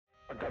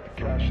Got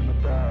the cash in the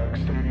bag,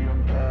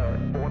 stadium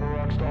packed. Born a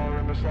rock star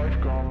in this life,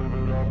 gonna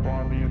live it up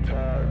on the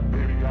attack.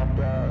 Baby, I'm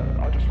bad.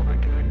 I just wanna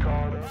get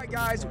caught up. All right,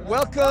 guys,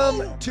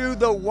 welcome to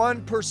the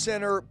One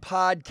Percenter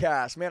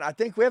podcast. Man, I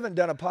think we haven't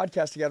done a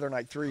podcast together in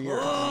like 3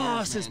 years.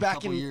 Oh, since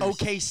back in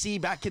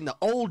OKC, back in the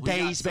old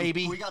days,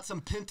 baby. We got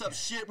some pent-up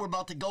shit. We're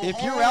about to go If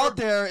hard. you're out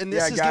there and this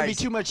Yeah, is going to be guys.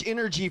 too much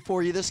energy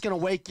for you, this is going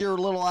to wake your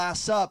little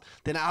ass up,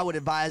 then I would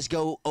advise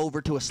go over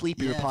to a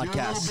sleepier If you're a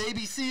podcast. little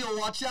baby seal,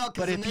 watch out,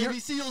 But because the if you're- Navy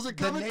SEALs are The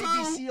coming Navy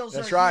through. SEAls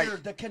That's are right. here,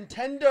 the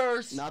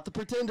contenders. Not the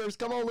pretenders.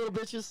 Come on, little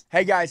bitches.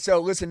 Hey, guys, so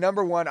listen,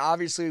 number one,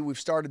 obviously we've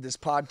started this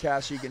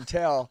podcast. You can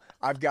tell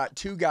I've got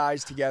two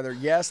guys together.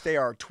 Yes, they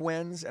are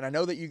twins, and I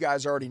know that you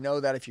guys already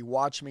know that. If you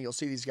watch me, you'll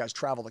see these guys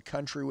travel the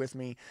country with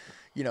me.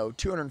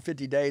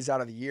 250 days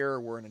out of the year,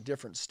 we're in a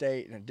different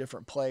state, in a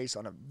different place,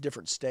 on a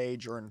different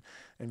stage, or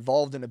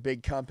involved in a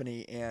big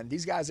company. And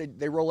these guys,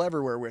 they roll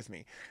everywhere with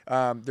me.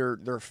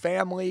 They're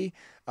family.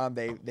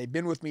 They've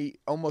been with me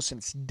almost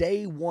since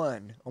day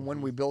one on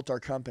when we built our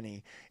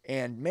company.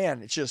 And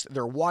man, it's just,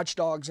 they're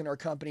watchdogs in our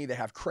company. They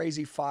have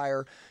crazy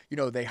fire.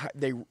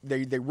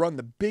 They run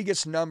the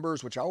biggest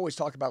numbers, which I always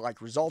talk about, like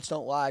results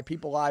don't lie.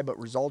 People lie, but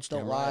results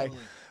don't lie.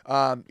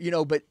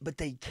 But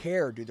they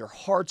care, dude. Their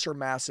hearts are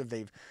massive.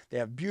 They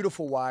have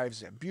beautiful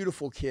wives, they have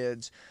beautiful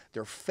kids.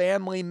 They're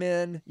family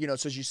men.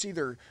 So as you see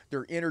their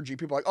energy,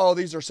 people are like, oh,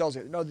 these are sales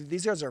guys. No,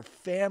 these guys are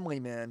family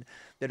men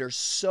that are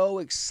so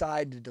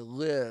excited to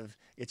live.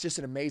 It's just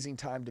an amazing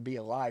time to be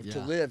alive, to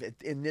live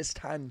in this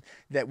time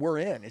that we're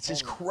in. It's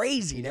just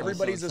crazy, and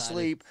everybody's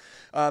asleep.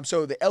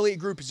 So the Elliott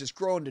Group is just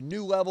growing to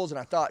new levels, and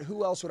I thought,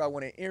 who else would I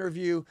want to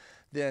interview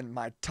than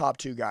my top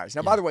two guys?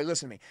 Now, by the way,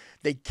 listen to me.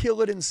 They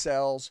kill it in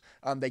sales.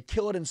 They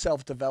kill it in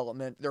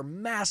self-development. They're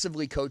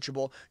massively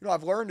coachable.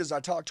 I've learned as I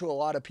talk to a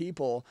lot of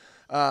people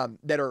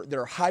that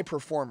are high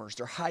performers.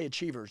 They're high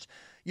achievers.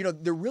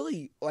 They're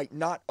really like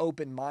not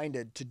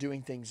open-minded to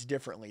doing things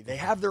differently. They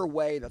have their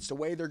way. That's the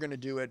way they're going to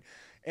do it.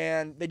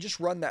 And they just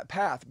run that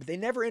path, but they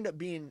never end up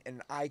being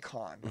an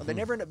icon. Or they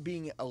never end up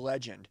being a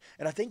legend.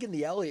 And I think in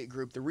the Elliott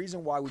Group, the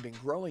reason why we've been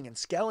growing and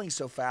scaling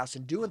so fast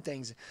and doing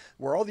things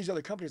where all these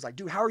other companies are like,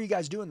 dude, how are you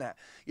guys doing that?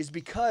 Is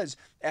because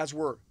as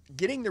we're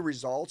getting the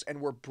results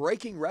and we're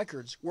breaking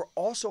records, we're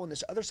also on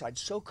this other side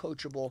so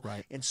coachable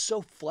and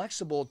so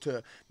flexible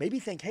to maybe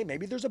think, hey,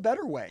 maybe there's a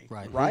better way,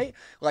 right?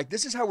 Like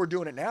this is how we're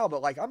doing it now,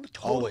 but like I'm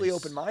totally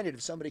open-minded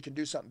if somebody can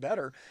do something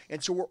better.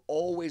 And so we're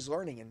always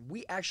learning, and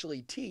we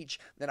actually teach,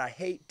 and I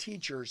hate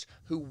teachers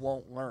who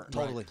won't learn.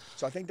 Totally.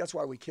 So I think that's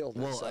why we killed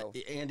it. Well,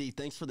 Andy,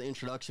 thanks for the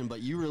introduction,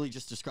 but you really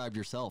just described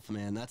yourself,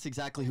 man. That's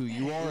exactly who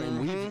you are,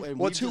 and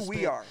Well, it's who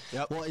we are.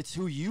 Well, it's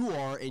who you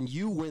are, and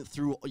you went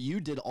through, you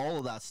did all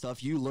of that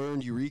stuff. You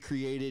learned, you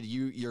recreated,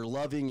 you're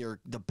loving,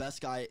 you're the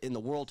best guy in the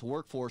world to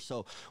work for.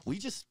 So we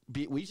just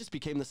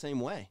became the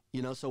same way,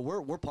 So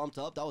we're pumped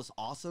up. That was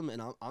awesome,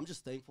 and I'm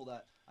just thankful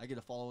that I get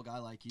to follow a guy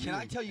like you. Can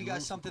I tell you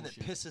guys something that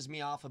pisses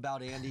me off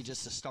about Andy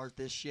just to start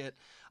this shit?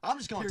 I'm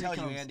just going to tell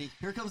you, Andy.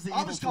 Here comes the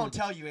I'm just going to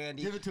tell you,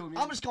 Andy. Give it to him.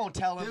 I'm just going to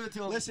tell him. Give it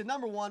to him. Listen,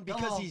 number one,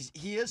 because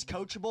he is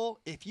coachable.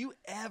 If you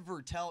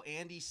ever tell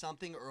Andy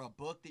something or a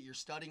book that you're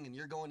studying and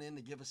you're going in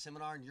to give a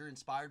seminar and you're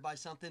inspired by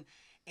something,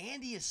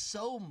 Andy is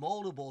so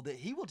moldable that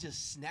he will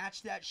just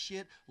snatch that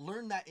shit,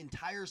 learn that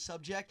entire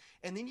subject,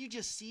 and then you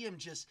just see him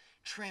just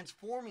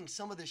transforming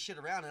some of this shit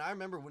around. And I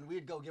remember when we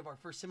would go give our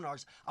first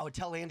seminars, I would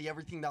tell Andy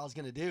everything that I was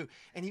going to do,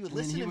 and he would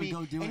listen to me,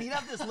 and he'd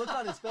have this look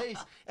on his face,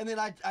 and then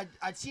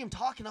I'd see him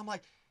talk, and I'm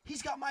like,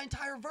 he's got my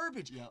entire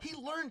verbiage. Yep. He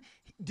learned,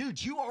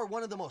 dude, you are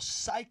one of the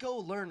most psycho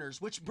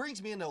learners, which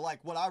brings me into like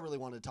what I really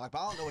wanted to talk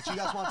about. I don't know what you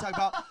guys want to talk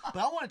about, but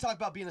I want to talk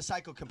about being a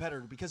psycho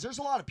competitor, because there's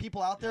a lot of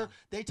people out there,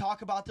 they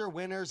talk about their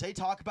winners, they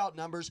talk about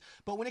numbers,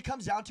 but when it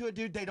comes down to it,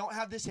 dude, they don't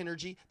have this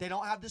energy, they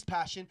don't have this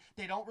passion,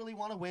 they don't really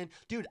want to win.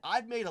 Dude,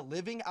 I've made a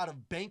living out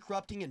of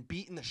bankrupting and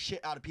beating the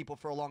shit out of people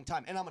for a long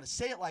time, and I'm going to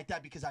say it like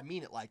that because I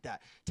mean it like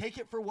that. Take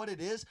it for what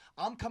it is.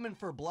 I'm coming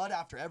for blood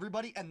after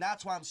everybody, and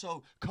that's why I'm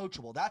so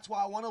coachable. That's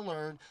why I want to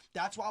learn.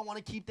 That's why I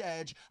want to keep the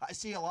edge. I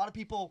see a lot of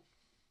people,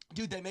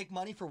 dude, they make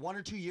money for 1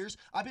 or 2 years.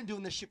 I've been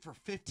doing this shit for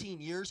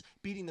 15 years,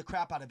 beating the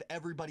crap out of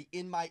everybody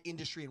in my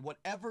industry, in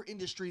whatever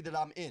industry that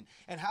I'm in.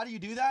 And how do you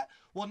do that?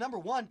 Well, number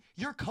one,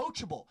 you're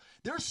coachable.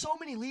 There's so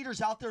many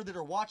leaders out there that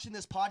are watching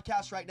this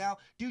podcast right now.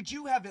 Dude,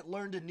 you haven't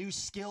learned a new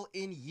skill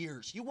in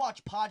years. You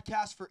watch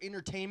podcasts for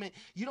entertainment.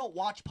 You don't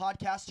watch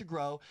podcasts to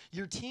grow.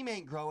 Your team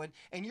ain't growing,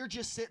 and you're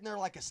just sitting there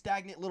like a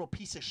stagnant little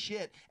piece of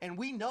shit. And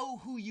we know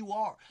who you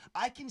are.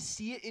 I can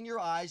see it in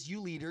your eyes,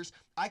 you leaders.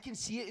 I can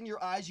see it in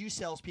your eyes, you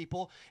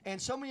salespeople. And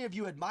so many of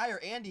you admire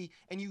Andy,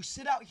 and you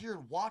sit out here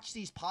and watch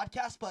these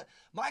podcasts. But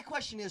my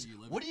question is,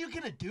 what are you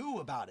going to do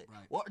about it?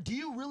 Right. Well, do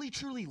you really,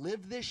 truly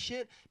live this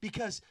shit?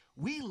 Because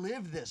we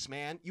live this,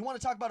 man. You want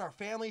to talk about our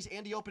families?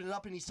 Andy opened it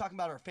up, and he's talking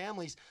about our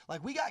families.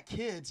 Like, we got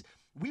kids,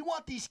 we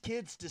want these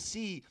kids to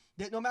see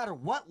that no matter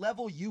what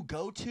level you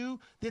go to,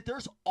 that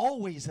there's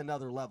always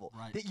another level.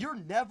 Right. That you're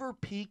never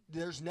peaked.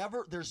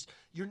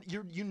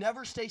 You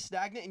never stay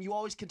stagnant, and you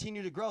always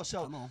continue to grow.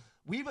 So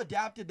we've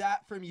adapted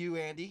that from you,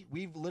 Andy.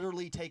 We've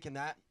literally taken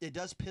that. It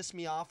does piss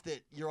me off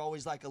that you're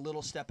always like a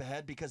little step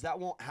ahead, because that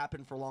won't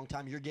happen for a long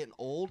time. You're getting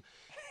old,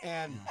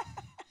 and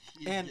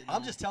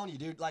I'm just telling you,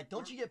 dude. Like,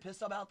 don't you get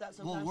pissed about that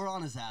sometimes? Well, we're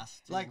on his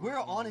ass. Too. Like, we're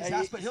on his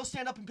ass, but he'll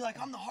stand up and be like,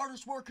 I'm the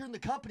hardest worker in the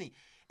company.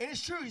 And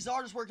it's true, he's the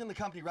hardest worker in the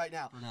company right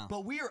now.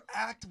 But we are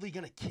actively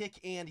going to kick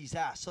Andy's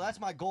ass. So that's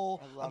my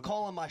goal. I'm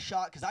calling my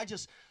shot,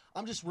 because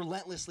I'm just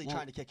relentlessly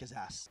trying to kick his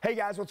ass. Hey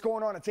guys, what's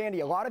going on? It's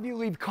Andy. A lot of you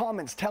leave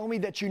comments telling me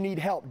that you need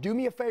help. Do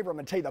me a favor. I'm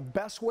going to tell you the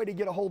best way to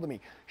get a hold of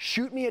me.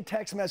 Shoot me a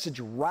text message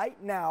right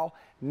now,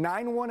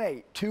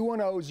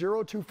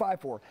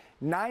 918-210-0254.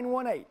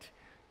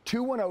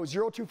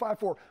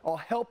 918-210-0254. I'll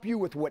help you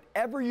with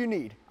whatever you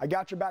need. I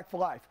got your back for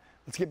life.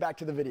 Let's get back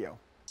to the video.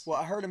 Well,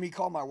 I heard him. He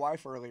called my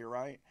wife earlier,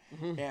 right?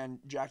 And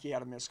Jackie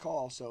had a missed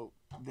call, so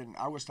then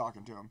I was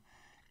talking to him.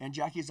 And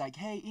Jackie's like,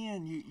 hey,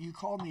 Ian, you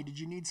called me. Did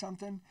you need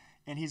something?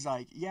 And he's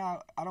like, yeah,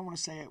 I don't want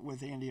to say it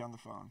with Andy on the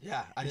phone.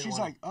 Yeah, and she's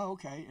like, oh,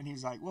 okay. And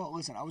he's like, well,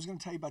 listen, I was going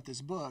to tell you about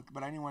this book,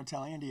 but I didn't want to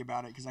tell Andy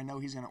about it because I know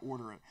he's going to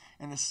order it.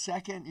 And the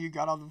second you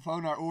got on the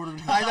phone, I ordered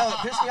it. I know, it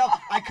pissed me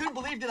off. I couldn't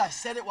believe that I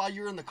said it while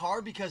you were in the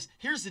car, because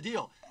here's the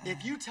deal.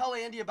 If you tell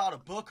Andy about a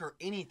book or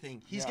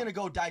anything, he's going to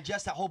go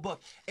digest that whole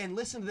book. And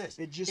listen to this.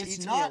 It just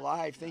eats me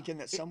alive thinking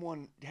that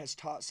someone has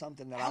taught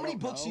something that I don't know. How many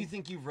books do you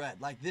think you've read,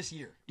 like, this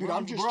year? Dude, we're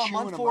on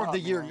month 4 of the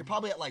year. Man. You're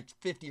probably at like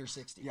 50 or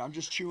 60. Yeah, I'm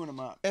just chewing them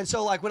up. And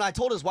so, like, when I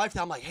told his wife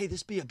that, I'm like, hey,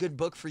 this be a good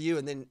book for you.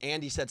 And then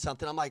Andy said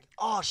something. I'm like,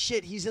 oh,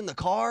 shit, he's in the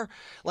car?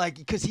 Like,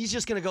 because he's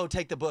just going to go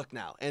take the book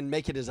now and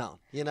make it his own,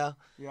 you know?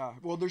 Yeah.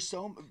 Well, there's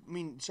so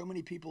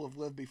many people have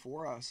lived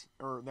before us,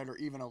 or that are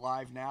even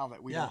alive now,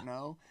 that we don't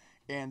know.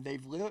 And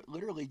they've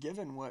literally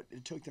given what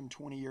it took them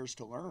 20 years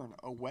to learn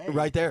away.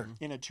 Right there.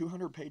 In a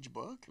 200-page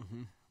book.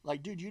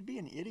 Like, dude, you'd be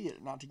an idiot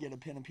not to get a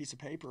pen and piece of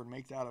paper and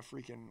make that a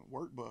freaking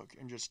workbook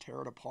and just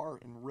tear it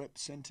apart and rip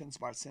sentence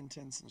by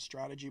sentence and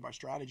strategy by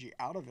strategy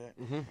out of it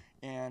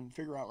and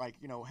figure out, like,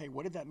 you know, hey,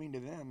 what did that mean to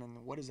them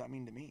and what does that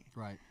mean to me?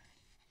 Right.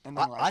 And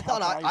then, like, I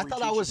thought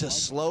I was a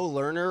slow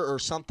learner or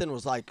something.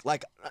 Was like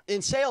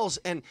in sales,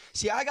 and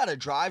see, I got to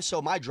drive,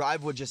 so my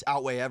drive would just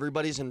outweigh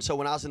everybody's. And so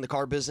when I was in the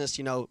car business,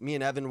 you know, me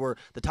and Evan were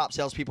the top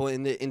salespeople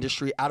in the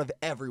industry out of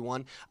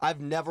everyone.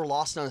 I've never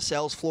lost on a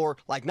sales floor,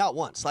 like not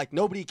once. Like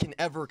nobody can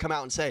ever come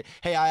out and say,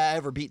 hey, I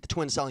ever beat the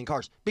twins selling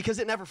cars, because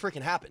it never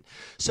freaking happened.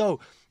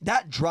 So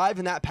that drive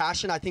and that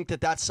passion, I think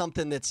that's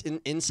something that's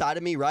inside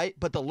of me, right?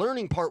 But the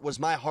learning part was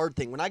my hard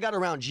thing. When I got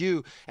around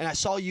you and I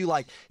saw you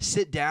like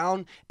sit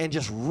down and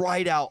just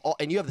write out,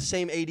 and you have the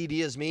same ADD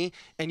as me,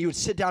 and you would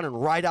sit down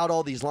and write out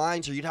all these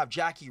lines, or you'd have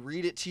Jackie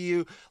read it to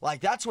you.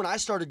 Like that's when I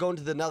started going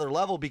to the another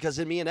level, because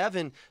then me and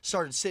Evan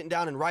started sitting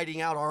down and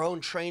writing out our own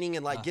training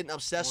and like getting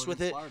obsessed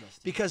with it,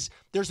 because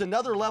there's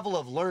another level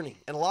of learning.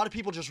 And a lot of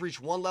people just reach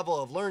one level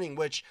of learning,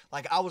 which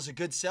like I was a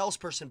good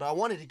salesperson, but I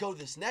wanted to go to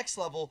this next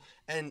level,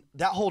 and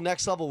that whole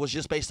next level was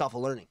just based off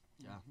of learning.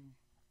 Yeah.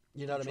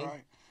 You know what I mean?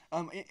 Right.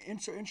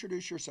 So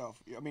introduce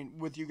yourself. I mean,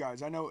 with you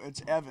guys, I know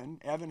it's Evan.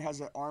 Evan has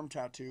an arm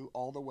tattoo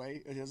all the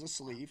way. It has a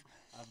sleeve.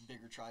 I have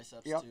bigger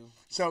triceps too.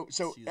 So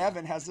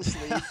Evan has the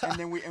sleeve, and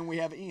then we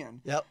have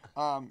Ian. Yep.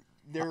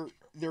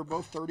 They're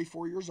both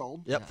 34 years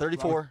old. Yep,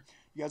 34. Right?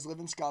 You guys live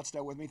in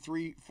Scottsdale with me.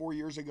 4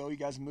 years ago, you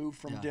guys moved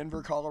from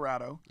Denver,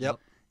 Colorado. Yep.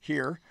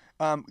 Here.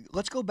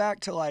 Let's go back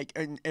to like,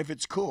 and if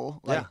it's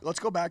cool, like, let's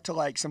go back to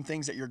like some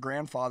things that your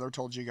grandfather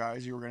told you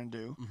guys you were going to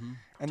do.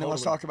 And then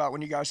let's talk about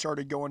when you guys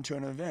started going to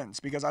an events,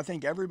 because I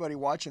think everybody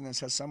watching this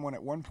has someone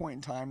at one point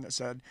in time that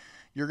said,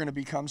 you're going to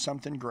become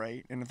something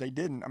great. And if they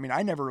didn't, I mean,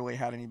 I never really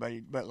had anybody,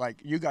 but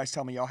like you guys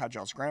tell me y'all had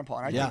y'all's grandpa,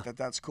 and I think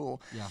that's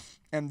cool. Yeah.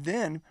 And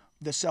then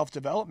the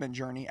self-development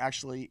journey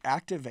actually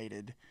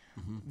activated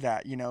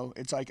that, you know.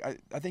 It's like,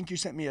 I think you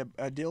sent me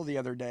a deal the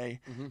other day,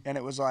 and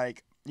it was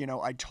like, you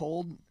know, I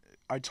told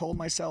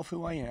myself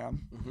who I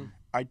am.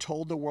 I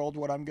told the world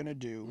what I'm going to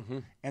do,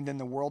 and then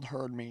the world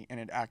heard me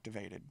and it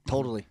activated.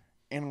 Totally.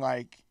 And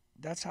like,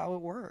 that's how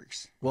it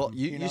works. Well,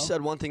 you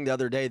said one thing the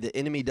other day, the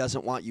enemy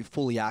doesn't want you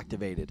fully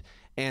activated.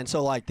 And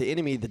so like the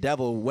enemy, the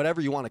devil,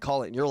 whatever you want to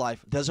call it in your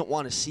life, doesn't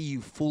want to see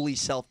you fully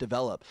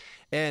self-develop.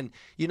 And,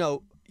 you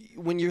know,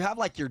 when you have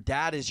like your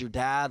dad is your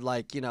dad,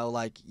 like, you know,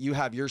 like you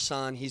have your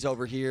son, he's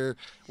over here.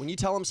 When you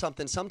tell him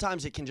something,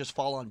 sometimes it can just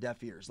fall on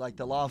deaf ears. Like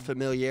the law of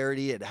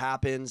familiarity, it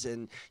happens.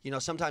 And, you know,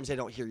 sometimes they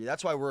don't hear you.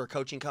 That's why we're a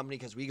coaching company,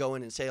 because we go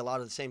in and say a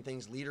lot of the same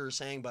things leaders are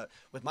saying. But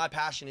with my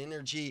passion,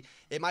 energy,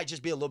 it might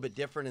just be a little bit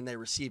different and they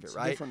receive it,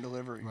 right? Different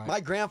delivery. Right. My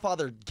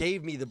grandfather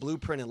gave me the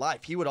blueprint in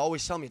life. He would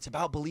always tell me it's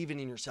about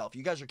believing in yourself.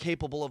 You guys are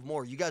capable of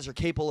more. You guys are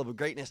capable of a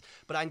greatness.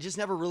 But I just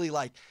never really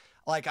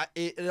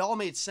it all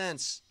made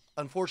sense,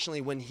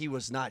 unfortunately, when he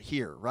was not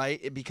here,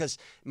 right? Because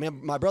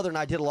my brother and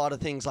I did a lot of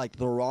things like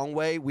the wrong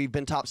way. We've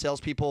been top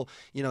salespeople,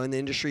 you know, in the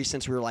industry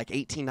since we were like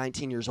 18,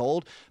 19 years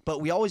old.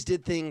 But we always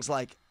did things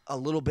like a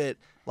little bit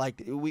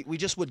like we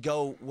just would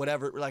go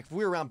whatever. Like if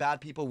we were around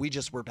bad people, we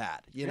just were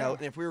bad, you know.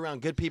 And if we were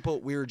around good people,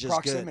 we were just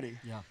proximity.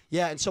 Good.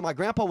 Yeah. And so my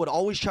grandpa would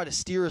always try to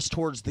steer us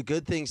towards the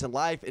good things in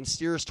life and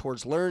steer us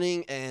towards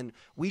learning. And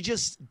we're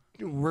just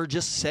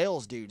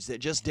sales dudes that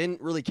just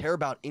didn't really care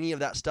about any of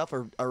that stuff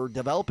or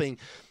developing.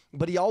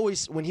 But he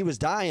always, when he was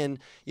dying,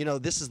 you know,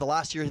 this is the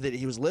last year that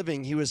he was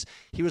living, he was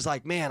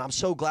like, man, I'm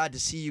so glad to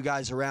see you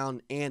guys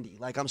around Andy.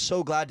 Like, I'm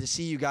so glad to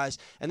see you guys.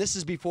 And this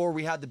is before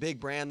we had the big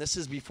brand. This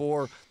is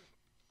before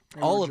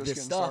all of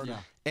this stuff.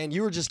 And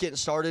you were just getting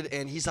started.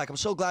 And he's like, I'm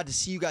so glad to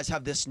see you guys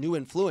have this new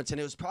influence. And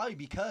it was probably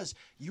because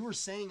you were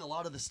saying a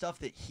lot of the stuff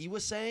that he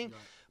was saying.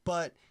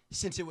 But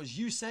since it was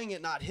you saying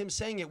it, not him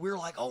saying it, we were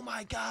like, oh,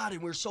 my God,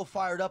 and we were so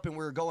fired up and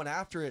we were going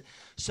after it.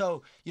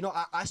 So, you know,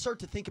 I start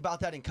to think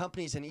about that in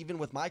companies and even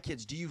with my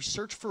kids. Do you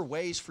search for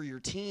ways for your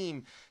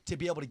team to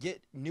be able to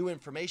get new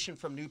information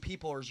from new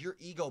people, or is your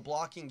ego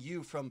blocking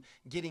you from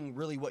getting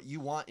really what you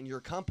want in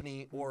your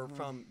company or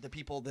from the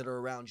people that are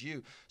around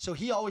you? So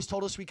he always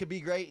told us we could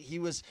be great. He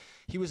was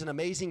an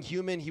amazing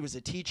human. He was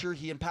a teacher.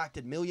 He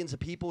impacted millions of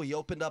people. He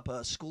opened up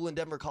a school in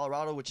Denver,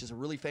 Colorado, which is a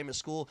really famous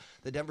school,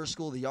 the Denver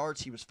School of the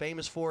Arts. He was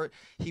famous for it.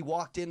 He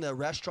walked into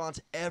restaurants.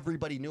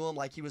 Everybody knew him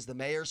like he was the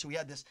mayor. So he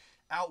had this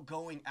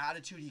outgoing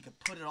attitude. He could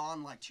put it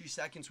on like 2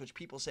 seconds, which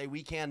people say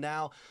we can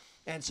now.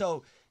 And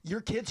so your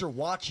kids are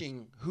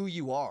watching who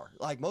you are.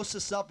 Like most of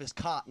the stuff is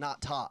caught,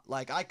 not taught.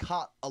 Like I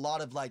caught a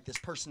lot of like this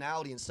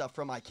personality and stuff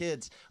from my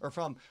kids or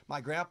from my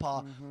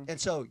grandpa. And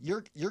so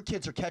your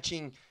kids are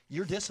catching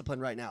your discipline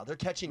right now. They're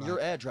catching your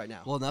edge right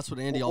now. Well, and that's what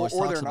Andy always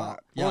talks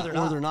about. Yeah,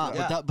 or they're not.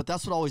 Yeah. But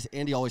that's what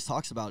Andy always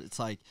talks about. It's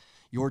like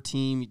your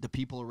team, the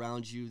people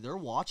around you, they're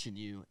watching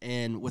you.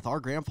 And with our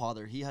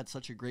grandfather, he had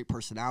such a great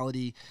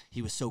personality.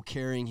 He was so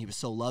caring. He was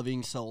so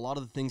loving. So a lot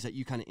of the things that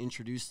you kind of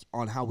introduced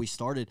on how we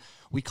started,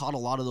 we caught a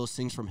lot of those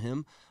things from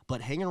him.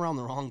 But hanging around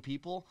the wrong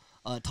people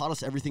taught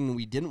us everything that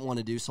we didn't want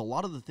to do. So a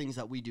lot of the things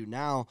that we do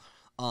now,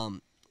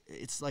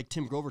 it's like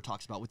Tim Grover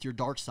talks about with your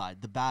dark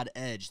side, the bad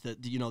edge,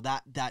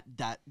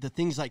 the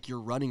things like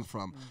you're running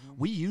from.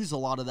 We use a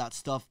lot of that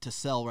stuff to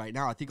sell right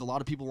now. I think a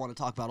lot of people want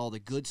to talk about all the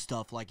good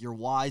stuff, like your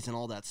whys and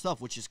all that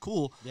stuff, which is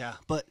cool. Yeah.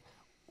 But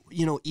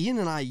you know, Ian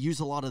and I use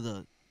a lot of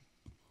the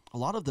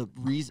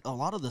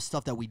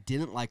stuff that we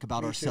didn't like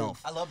about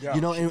ourselves. I love that.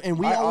 You know, and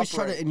we always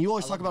try to, and you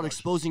always talk about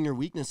exposing your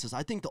weaknesses.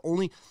 I think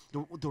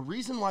the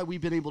reason why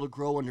we've been able to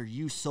grow under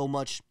you so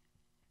much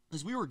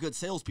is we were good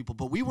salespeople,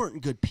 but we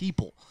weren't good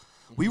people.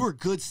 We were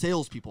good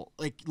salespeople.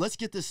 Like, let's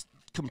get this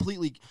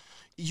completely.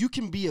 You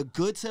can be a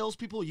good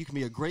salespeople, you can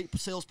be a great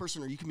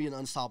salesperson, or you can be an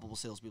unstoppable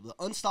salespeople.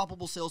 The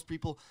unstoppable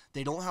salespeople,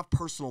 they don't have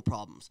personal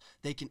problems.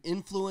 They can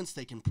influence,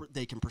 they can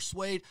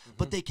persuade,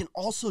 but they can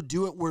also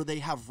do it where they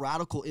have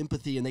radical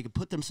empathy and they can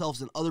put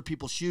themselves in other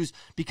people's shoes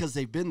because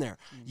they've been there.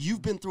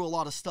 You've been through a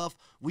lot of stuff.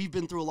 We've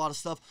been through a lot of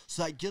stuff.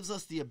 So that gives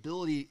us the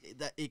ability,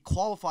 that it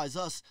qualifies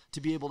us to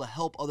be able to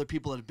help other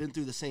people that have been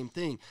through the same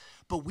thing.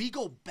 But we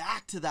go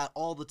back to that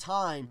all the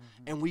time,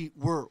 and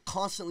we're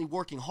constantly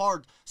working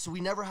hard, so we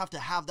never have to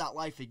have that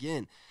life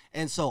again.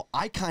 And so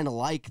I kind of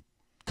like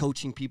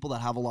coaching people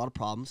that have a lot of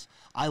problems.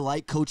 I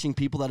like coaching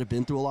people that have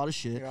been through a lot of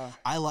shit. Yeah.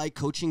 I like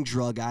coaching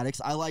drug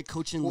addicts. I like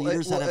coaching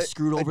leaders that have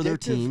screwed over their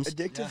teams.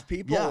 Addictive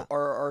people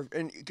are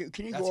and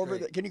can you go over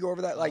that? Can you go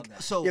over that? Like,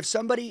 so if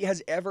somebody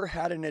has ever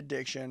had an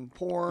addiction,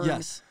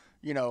 porn,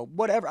 you know,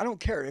 whatever, I don't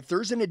care. If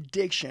there's an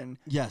addiction,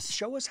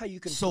 show us how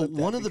you can. So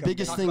one of the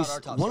biggest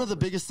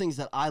things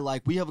that I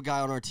like, we have a guy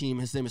on our team.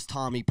 His name is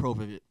Tommy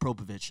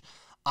Propovich.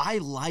 I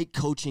like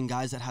coaching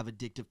guys that have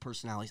addictive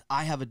personalities.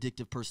 I have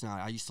addictive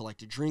personality. I used to like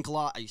to drink a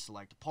lot. I used to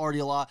like to party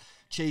a lot,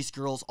 chase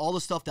girls, all the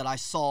stuff that I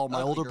saw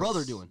my older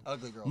brother doing.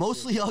 Ugly girls.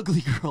 Mostly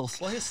ugly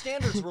girls. Well, his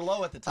standards were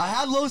low at the time. I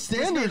had low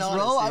standards,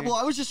 bro.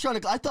 I was just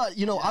trying to, I thought,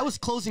 you know, I was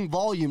closing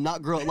volume,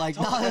 not grow, like,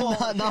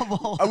 not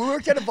volume. We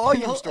worked at a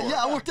volume store.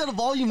 Yeah, I worked at a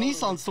volume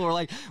Nissan store.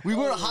 Like, we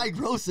weren't high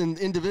gross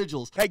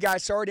individuals. Hey,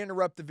 guys, sorry to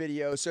interrupt the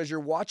video. So as you're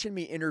watching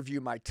me interview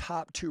my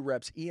top 2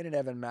 reps, Ian and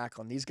Evan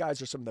Macklin, these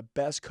guys are some of the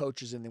best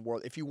coaches in the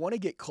world. If you want to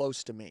get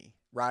close to me,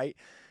 right?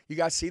 You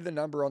guys see the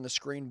number on the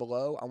screen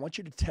below? I want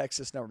you to text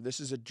this number. This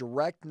is a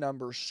direct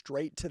number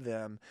straight to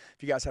them.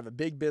 If you guys have a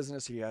big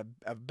business, if you have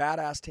a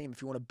badass team,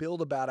 if you want to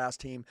build a badass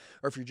team,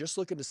 or if you're just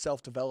looking to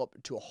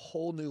self-develop to a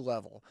whole new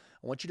level,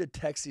 I want you to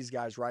text these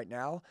guys right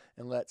now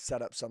and let's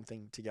set up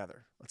something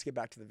together. Let's get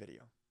back to the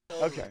video.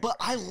 Okay. But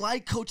I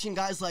like coaching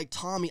guys like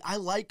Tommy. I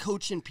like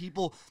coaching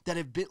people that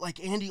have been, like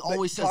Andy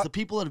always says, the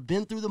people that have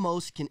been through the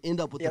most can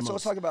end up with the most. Yeah, so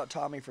let's talk about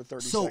Tommy for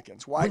 30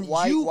 seconds. Why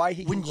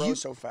he can grow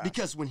so fast.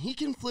 Because when he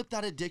can flip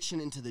that addiction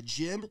into the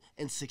gym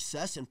and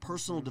success and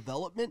personal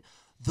development,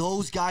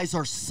 those guys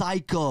are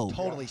psycho.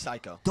 Totally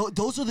psycho.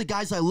 Those are the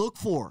guys I look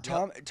for.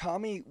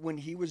 Tommy, when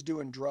he was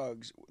doing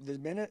drugs, the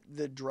minute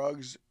the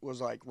drugs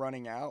was like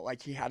running out,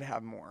 like he had to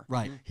have more.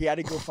 Right. He had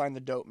to go find the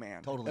dope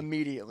man.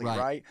 Immediately,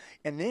 right?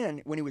 And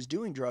then when he was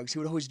doing drugs, he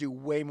would always do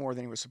way more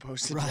than he was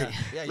supposed to do.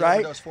 Yeah, he right?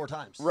 overdosed 4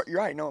 times.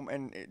 Right, no,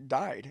 and it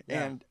died.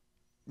 Yeah. And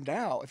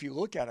now, if you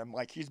look at him,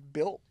 like he's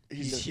built,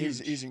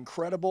 he's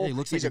incredible. Yeah, he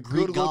looks he's like a a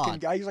Greek good-looking god.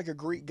 guy. He's like a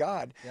Greek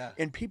god, Yeah.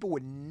 and people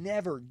would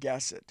never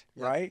guess it,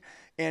 right?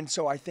 And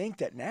so I think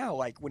that now,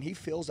 like when he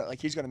feels that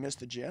like he's going to miss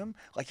the gym,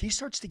 like he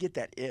starts to get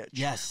that itch.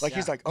 Yes. like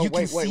he's like, oh you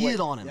wait, can wait, see wait. it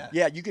on him.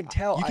 Yeah, you can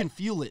tell. You can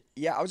feel it.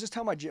 Yeah, I was just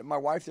telling my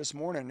wife this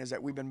morning is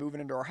that we've been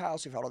moving into our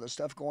house. We've had all this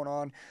stuff going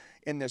on,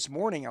 and this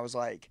morning I was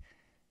like,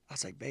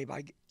 babe,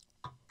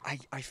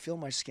 I feel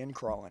my skin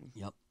crawling.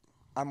 Yep.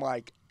 I'm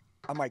like,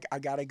 I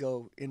gotta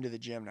go into the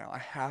gym now. I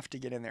have to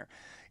get in there,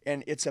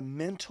 and it's a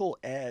mental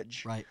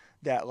edge Right.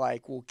 that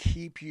like will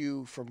keep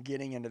you from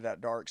getting into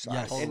that dark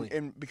side. Yes.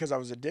 And because I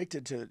was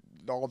addicted to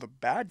all the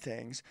bad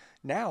things,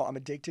 now I'm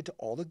addicted to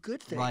all the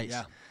good things. Right.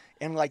 Yeah.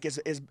 And like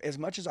as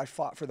much as I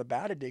fought for the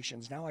bad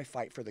addictions, now I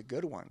fight for the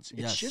good ones.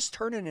 It's Yes. just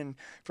turning in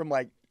from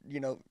like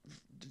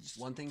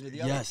One thing to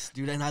the other. Yes,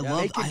 dude, and I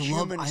Making love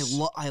humans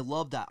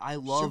that. I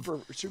love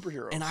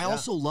superheroes. and I Yeah.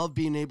 also love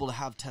being able to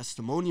have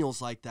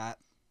testimonials like that.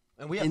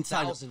 And we have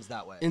Inside- thousands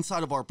that way.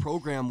 Inside of our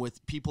program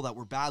with people that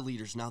were bad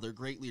leaders, now they're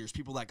great leaders.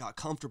 People that got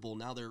comfortable,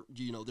 now they're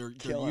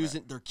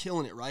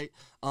killing it, right?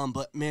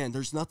 But man,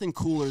 there's nothing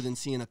cooler than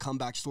seeing a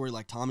comeback story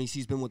like Tommy's.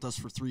 He's been with us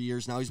for 3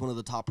 years now. He's one of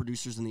the top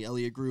producers in the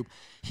Elliott Group.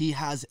 He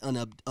has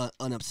an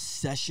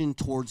obsession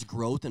towards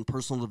growth and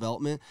personal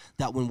development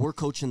that when we're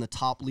coaching the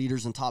top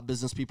leaders and top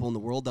business people in the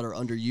world that are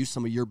under you,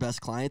 some of your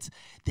best clients,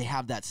 they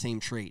have that same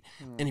trait.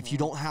 And if you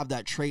don't have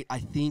that trait, I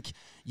think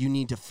you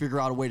need to figure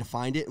out a way to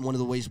find it. And one of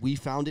the ways we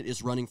found it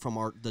is running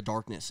from the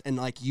darkness and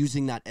like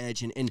using that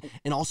edge and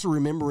also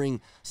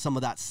remembering some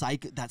of that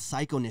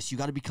psychoness. You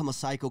got to become a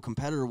psycho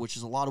competitor, which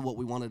is a lot of what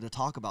we wanted to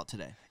talk about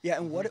today. Yeah,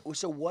 and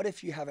what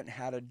if you haven't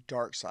had a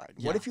dark side?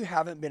 Yeah. What if you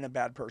haven't been a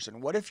bad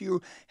person? What if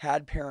you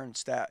had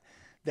parents that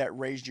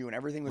raised you and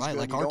everything was Right, good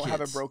like and you our don't have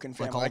a kids. broken Like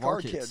family, all like of our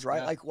our kids. kids, right?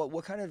 Yeah. Like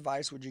what kind of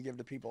advice would you give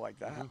to people like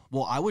that?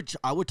 Well, I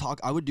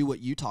would do what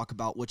you talk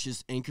about, which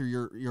is anchor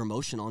your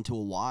emotion onto a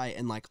why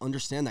and like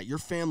understand that your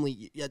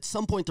family, at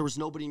some point there was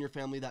nobody in your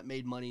family that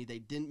made money. They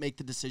didn't make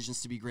the decisions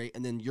to be great.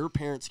 And then your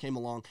parents came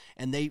along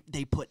and they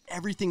put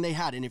everything they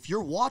had. And if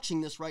you're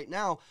watching this right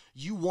now,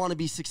 you want to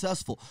be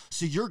successful.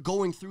 So you're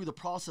going through the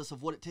process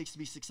of what it takes to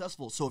be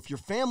successful. So if your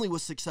family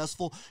was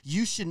successful,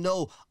 you should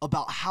know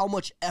about how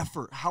much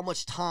effort, how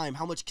much time,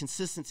 how much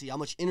consistency, how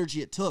much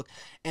energy it took.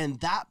 And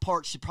that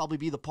part should probably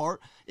be the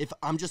part. If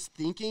I'm just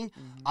thinking,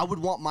 I would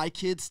want my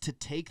kids to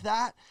take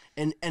that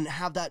and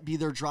have that be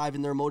their drive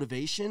and their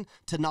motivation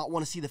to not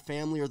want to see the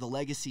family or the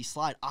legacy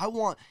slide. I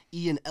want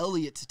Ian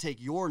Elliott to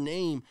take your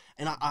name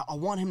and I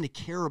want him to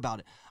care about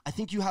it. I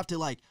think you have to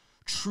like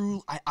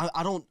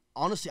I don't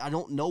honestly, I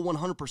don't know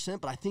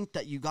 100%, but I think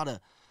that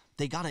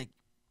they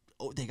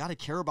gotta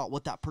care about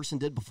what that person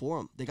did before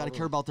them. They gotta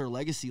care about their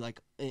legacy, like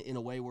in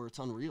a way where it's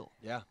unreal.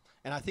 Yeah.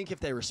 And I think if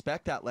they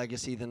respect that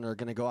legacy, then they're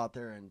going to go out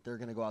there and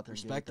Respect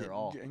give it their it.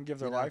 all. And give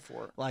their You know? life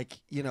for it. Like,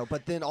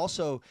 but then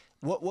also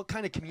what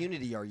kind of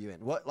community are you in?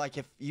 What, like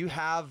if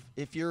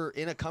you're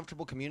in a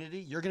comfortable community,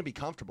 you're going to be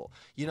comfortable.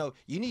 You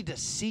need to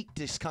seek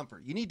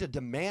discomfort. You need to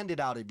demand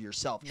it out of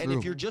yourself. And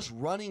if you're just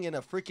running in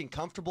a freaking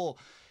comfortable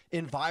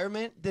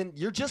environment, then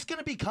you're just going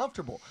to be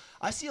comfortable.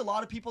 I see a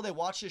lot of people that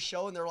watch this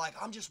show and they're like,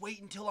 I'm just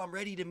waiting until I'm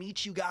ready to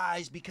meet you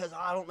guys because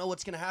I don't know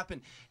what's going to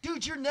happen.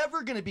 Dude, you're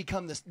never going to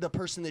become the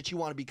person that you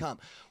want to become.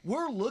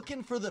 We're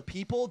looking for the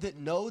people that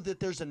know that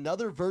there's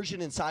another version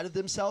inside of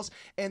themselves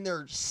and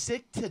they're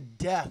sick to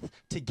death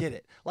to get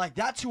it. Like,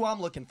 that's who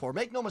I'm looking for.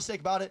 Make no mistake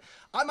about it.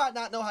 I might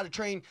not know how to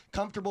train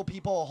comfortable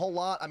people a whole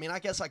lot. I mean, I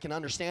guess I can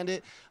understand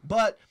it,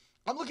 but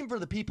I'm looking for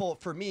the people,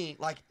 for me,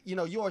 like, you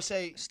always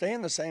say,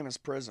 Staying the same as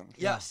prison.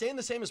 yeah, staying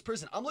the same as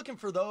prison. I'm looking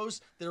for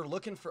those that are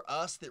looking for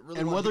us that really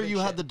And want whether to do you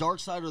big had shit. the dark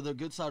side or the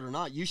good side or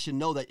not, you should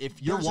know that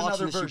if you're There's watching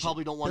another this, you version.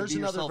 probably don't want There's to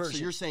be another yourself. version.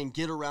 So you're saying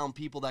get around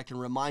people that can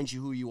remind you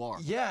who you are.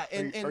 Yeah,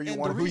 and Or you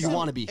and wanna the be reason- who you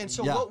wanna be. And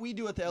so Yeah. what we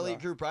do at the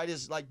Elliott Group, right,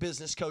 is like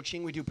business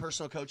coaching. We do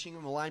personal coaching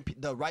and we line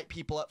the right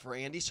people up for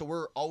Andy. So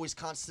we're always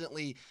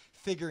constantly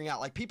figuring out.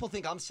 Like, people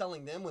think I'm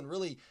selling them when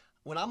really,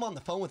 when I'm on the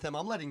phone with them,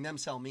 I'm letting them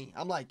sell me.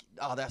 I'm like,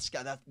 oh,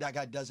 that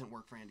guy doesn't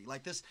work for Andy.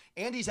 Like this,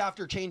 Andy's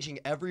after changing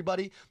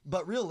everybody,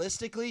 but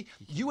realistically,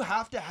 you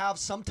have to have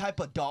some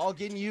type of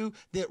dog in you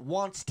that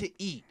wants to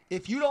eat.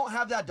 If you don't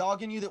have that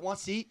dog in you that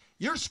wants to eat,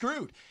 you're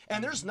screwed.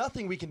 And there's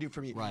nothing we can do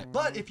for you. Right.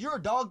 But if you're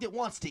a dog that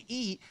wants to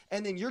eat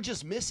and then you're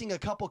just missing a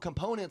couple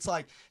components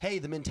like, hey,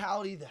 the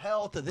mentality, the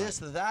health, the this,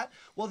 the that,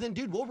 well then,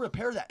 dude, we'll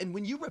repair that. And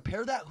when you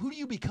repair that, who do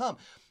you become?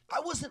 I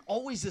wasn't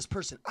always this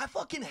person. I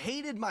fucking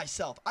hated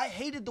myself. I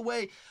hated the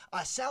way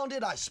I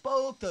sounded, I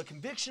spoke, the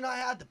conviction I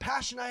had, the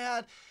passion I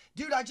had.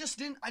 Dude,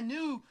 I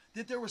knew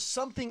that there was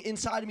something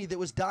inside of me that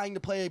was dying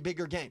to play a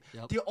bigger game.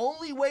 Yep. The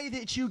only way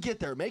that you get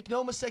there, make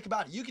no mistake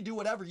about it, you can do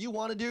whatever you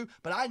want to do,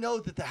 but I know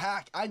that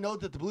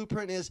the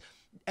blueprint is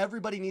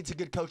everybody needs a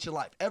good coach in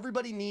life.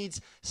 Everybody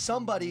needs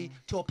somebody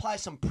to apply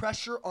some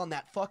pressure on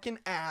that fucking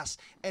ass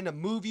and to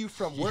move you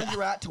from where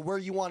you're at to where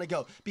you want to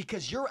go,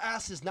 because your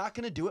ass is not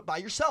going to do it by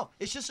yourself.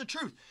 It's just the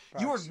truth.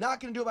 You are not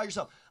going to do it by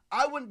yourself.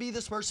 I wouldn't be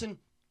this person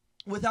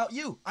without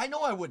you. I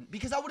know I wouldn't,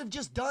 because I would have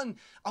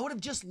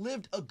just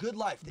lived a good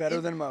life. Better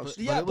than most.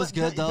 But it was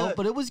good, though.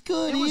 But it was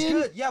good, It was Ian.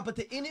 good, yeah, but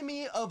the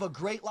enemy of a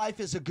great life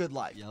is a good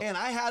life. Yep. And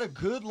I had a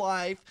good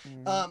life.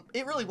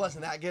 It really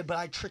wasn't that good, but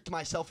I tricked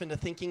myself into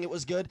thinking it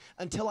was good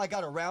until I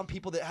got around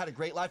people that had a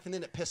great life, and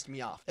then it pissed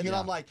me off. And then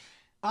I'm like,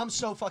 I'm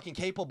so fucking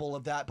capable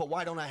of that, but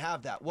why don't I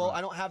have that? Well,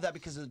 I don't have that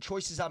because of the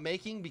choices I'm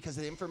making, because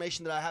of the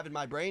information that I have in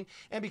my brain,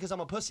 and because I'm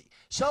a pussy.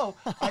 So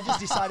I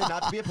just decided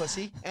not to be a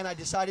pussy, and I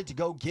decided to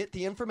go get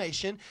the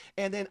information.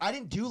 And then I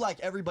didn't do like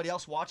everybody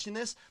else watching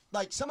this.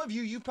 Like some of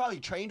you, you've probably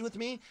trained with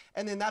me,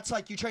 and then that's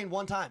like you trained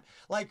one time.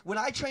 Like when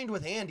I trained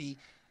with Andy,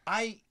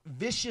 I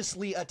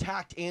viciously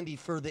attacked Andy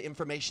for the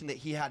information that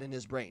he had in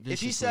his brain. Viciously. If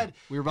he said,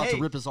 we were about hey,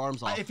 to rip his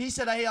arms off. If he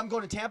said, hey, I'm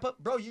going to Tampa,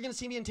 bro, you're going to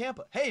see me in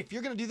Tampa. Hey, if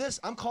you're going to do this,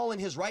 I'm calling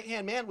his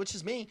right-hand man, which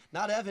is me,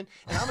 not Evan,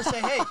 and I'm going to say,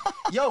 hey,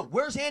 yo,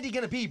 where's Andy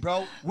going to be,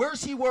 bro?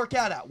 Where's he work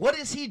out at? What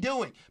is he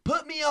doing?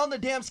 Put me on the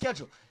damn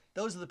schedule.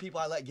 Those are the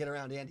people I let get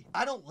around Andy.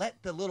 I don't let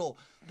the little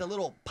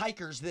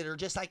pikers that are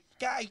just like,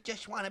 I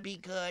just want to be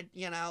good,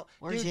 you know.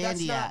 Where's Dude,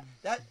 Andy that's at?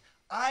 not, that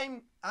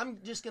I'm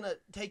just gonna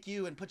take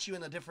you and put you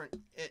in a different,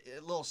 a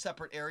little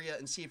separate area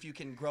and see if you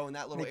can grow in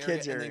that little The area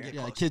kids and area. then get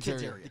Yeah, close. kids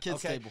area. The kids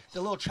okay? table.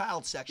 The little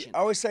child section. I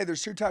always say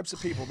there's two types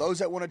of people: those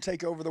that want to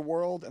take over the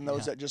world, and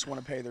those that just want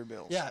to pay their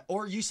bills. Yeah,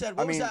 or you said,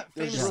 what I was mean, that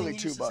famous there's thing really you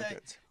two used to say?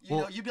 buckets. You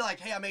know, you'd be like,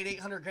 hey, I made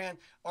 800 grand.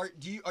 Or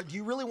do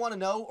you really want to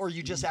know, or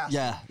you just ask?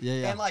 Yeah.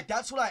 And like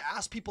that's what I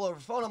ask people over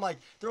the phone. I'm like,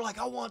 they're like,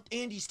 I want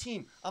Andy's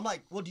team. I'm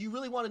like, well, do you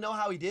really want to know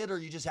how he did, or are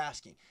you just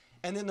asking?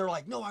 And then they're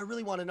like, no, I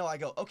really want to know. I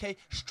go, okay,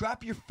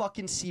 strap your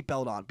fucking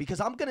seatbelt on,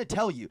 because I'm going to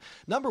tell you,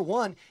 number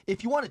one,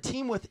 if you want a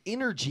team with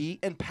energy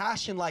and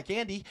passion like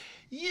Andy,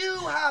 you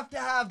have to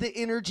have the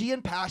energy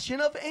and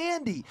passion of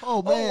Andy.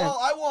 Oh, man. well,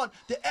 I want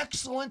the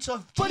excellence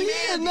of Team But Ian,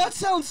 Andy. that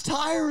sounds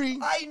tiring.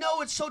 I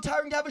know, it's so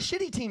tiring to have a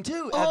shitty team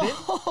too, Evan.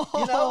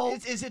 You know,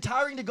 is it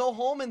tiring to go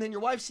home and then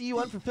your wife see you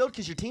unfulfilled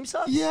because your team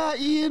sucks? Yeah,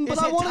 Ian, but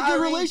Is I it want a good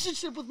tiring?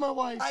 relationship with my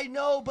wife. I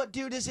know, but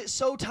dude, is it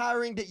so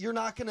tiring that you're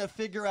not going to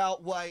figure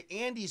out why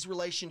Andy's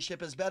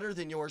relationship is better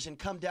than yours and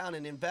come down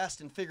and invest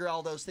and figure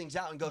all those things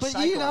out and go But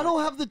cycle Ian, I it?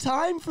 don't have the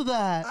time for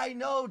that. I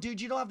know, dude,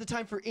 you don't have the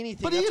time for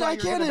anything. But That's Ian, why I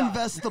you're can't gonna die.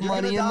 invest the You're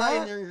money gonna in die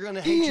that. And you're gonna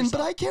hate Ian, yourself.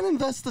 but I can't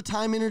invest the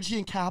time, energy,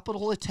 and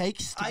capital it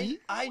takes to be.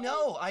 I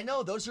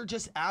know. Those are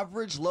just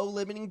average,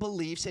 low-limiting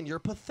beliefs, and you're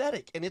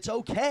pathetic, and it's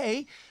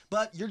okay.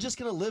 But you're just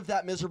gonna live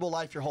that miserable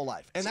life your whole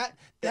life, and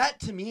that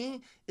to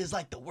me is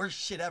like the worst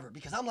shit ever.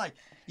 Because I'm like,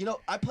 you know,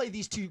 I play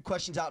these two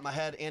questions out in my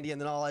head, Andy, and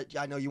then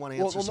I know you want to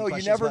answer. Well, some no, you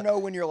questions, never but know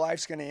when your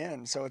life's going to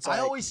end. So it's like,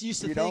 I always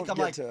used to you think, don't I'm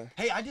get like, to-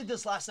 hey, I did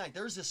this last night.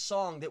 There's this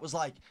song that was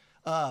like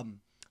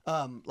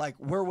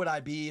where would I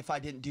be if I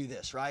didn't do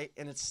this, right?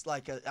 And it's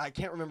like, I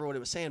can't remember what it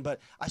was saying, but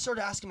I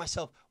started asking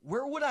myself,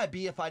 where would I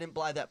be if I didn't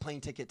buy that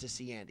plane ticket to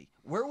see Andy?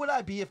 Where would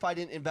I be if I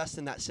didn't invest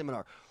in that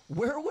seminar?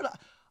 Where would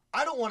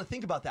I don't want to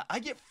think about that. I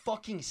get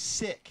fucking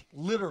sick,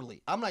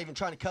 literally. I'm not even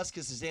trying to cuss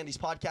because it's Andy's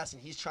podcast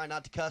and he's trying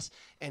not to cuss,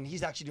 and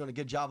he's actually doing a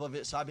good job of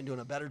it, so I've been doing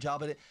a better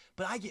job at it.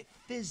 But I get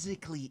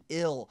physically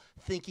ill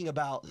thinking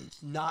about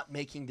not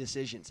making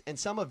decisions. And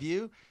some of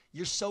you,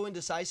 you're so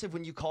indecisive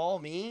when you call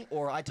me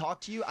or I talk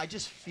to you. I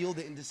just feel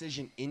the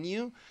indecision in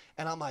you,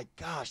 and I'm like,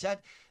 gosh, and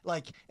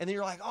then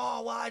you're like,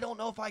 oh, well, I don't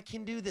know if I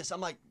can do this.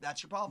 I'm like,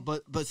 that's your problem.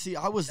 But see,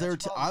 I was there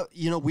That's to,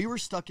 your problem. we were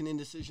stuck in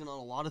indecision on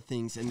a lot of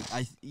things, and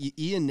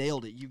Ian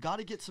nailed it. You got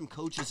to get some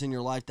coaches in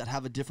your life that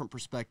have a different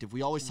perspective.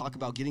 We always talk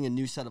about getting a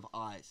new set of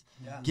eyes,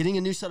 getting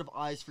a new set of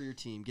eyes for your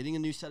team, getting a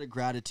new set of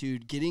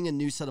gratitude, getting a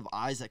new set of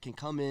eyes that can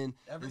come in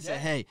Every and day. say,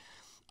 hey,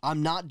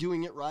 I'm not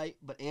doing it right.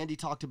 But Andy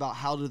talked about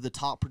how do the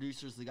top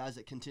producers, the guys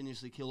that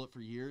continuously kill it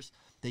for years,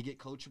 they get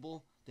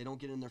coachable, they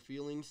don't get in their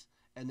feelings,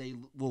 and they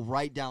will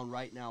write down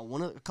right now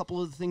a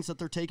couple of the things that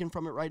they're taking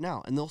from it right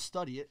now, and they'll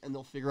study it and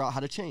they'll figure out how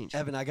to change.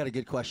 Evan, I got a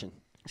good question.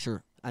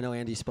 Sure. I know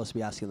Andy's supposed to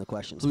be asking the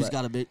questions. Who's but,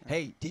 got a bit?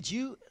 Hey, did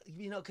you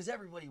know, because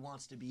everybody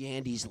wants to be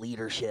Andy's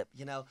leadership,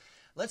 you know.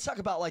 Let's talk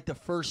about like the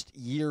first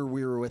year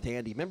we were with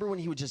Andy. Remember when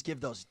he would just give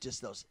those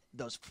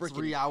freaking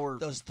 3 hour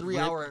those 3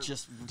 hour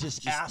just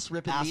ass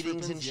ripping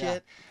meetings and yeah.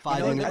 shit. 5 You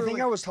know, minutes. I remember think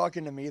when- I was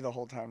talking to me the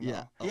whole time.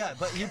 Yeah. though. Yeah,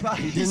 but you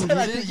probably You didn't, said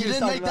I you think didn't, you was didn't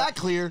talking make about- that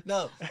clear.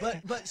 No,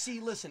 but see,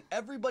 listen,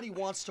 everybody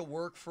wants to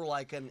work for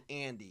like an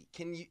Andy.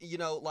 Can you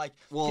know, like,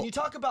 Well- can you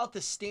talk about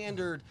the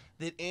standard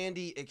that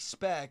Andy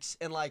expects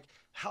and like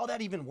how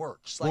that even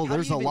works? Like, Well, how do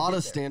there's you a even lot get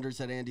of there? standards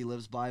that Andy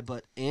lives by,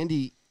 but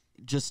Andy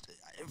just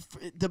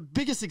the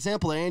biggest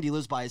example that Andy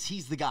lives by is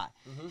he's the guy.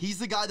 He's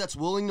the guy that's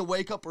willing to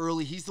wake up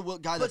early. He's the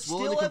guy But that's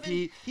willing still, to Evan,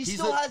 compete. he He's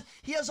still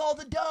has all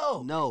the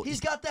dough. No, he's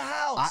got the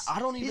house. I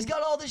don't even. He's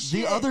got all the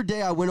shit. The other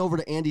day, I went over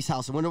to Andy's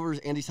house. I went over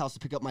to Andy's house to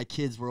pick up my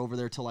kids. We're over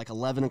there till like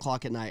 11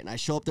 o'clock at night, and I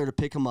show up there to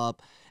pick him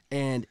up,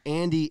 and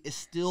Andy is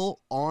still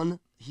on.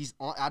 He's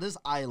at his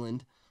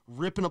island,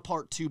 ripping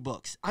apart 2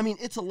 books. I mean,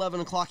 it's 11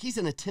 o'clock. He's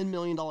in a $10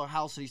 million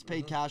house that he's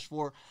paid cash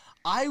for.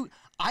 I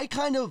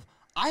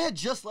had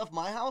just left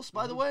my house,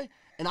 by the way,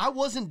 and I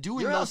wasn't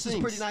doing Your those house things.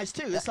 is pretty nice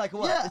too. It's like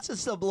what? Yeah. It's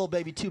just a little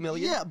baby $2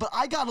 million. Yeah, but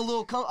I got a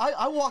little.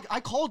 I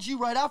called you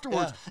right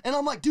afterwards, Yeah. and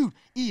I'm like, dude,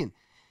 Ian,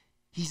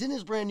 he's in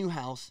his brand new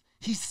house.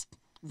 He's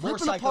More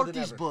ripping psycho apart than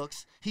these ever.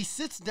 books. He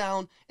sits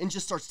down and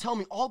just starts telling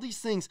me all these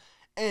things.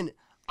 And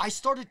I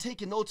started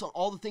taking notes on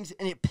all the things,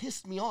 and it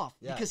pissed me off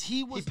Yeah. because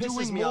he was He pisses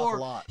doing me off a more.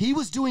 lot. He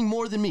was doing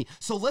more than me.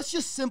 So let's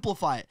just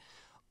simplify it.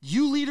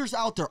 You leaders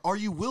out there, are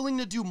you willing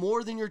to do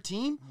more than your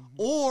team,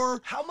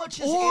 or How much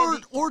is or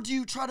Andy- or do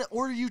you try to,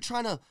 or are you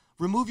trying to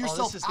remove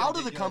yourself is gonna out of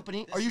get the good.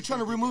 company? This Are you is trying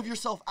to gonna get remove good.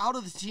 yourself out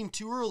of the team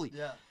too early?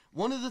 Yeah.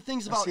 One of the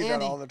things about see that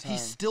Andy, all the time.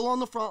 he's still on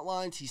the front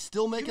lines. He's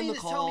still You making mean the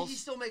to tell me calls. he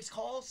still makes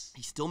calls?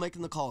 He's still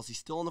making the calls. He's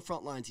still on the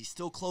front lines. He's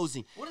still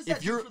closing. What does If that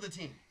do you're- for the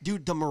team?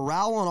 Dude, the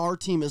morale on our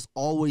team is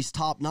always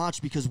top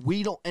notch because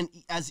we don't. And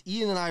as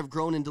Ian and I have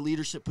grown into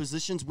leadership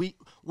positions,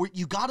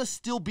 you got to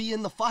still be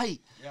in the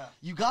fight. Yeah.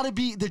 You got to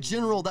be the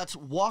general that's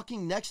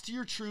walking next to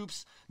your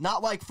troops,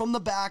 not like from the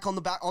back on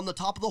the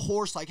top of the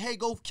horse, like, hey,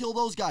 go kill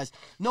those guys.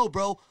 No,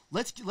 bro.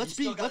 Let's be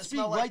still gotta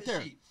smell right like the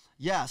there. sheep.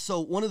 Yeah, so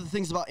one of the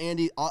things about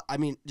Andy, I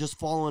mean, just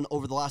following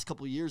over the last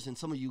couple of years, and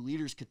some of you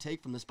leaders could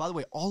take from this. By the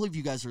way, all of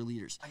you guys are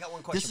leaders. I got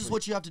one question This is for you.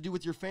 what you have to do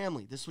with your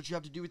family. This is what you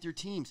have to do with your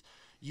teams.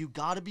 You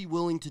got to be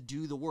willing to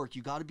do the work.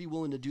 You got to be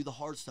willing to do the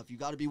hard stuff. You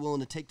got to be willing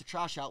to take the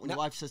trash out when your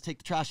wife says take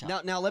the trash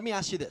out. Now, let me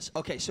ask you this.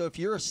 Okay, so if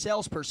you're a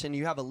salesperson,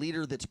 you have a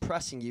leader that's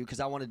pressing you, because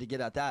I wanted to get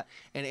at that,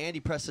 and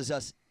Andy presses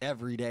us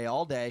every day,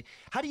 all day.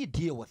 How do you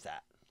deal with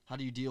that? How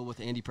do you deal with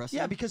Andy Preston?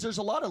 Yeah, because there's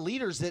a lot of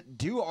leaders that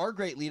are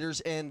great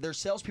leaders, and there's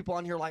salespeople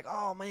on here like,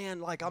 oh man,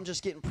 like I'm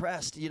just getting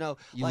pressed, you know.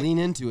 you like, lean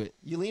into it.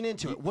 You lean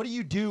into it. What do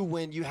you do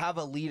when you have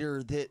a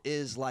leader that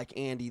is like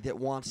Andy that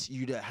wants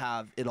you to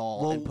have it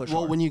all and push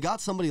hard? when you got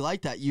somebody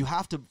like that, you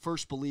have to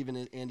first believe in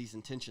Andy's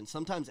intentions.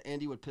 Sometimes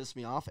Andy would piss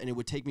me off, and it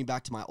would take me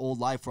back to my old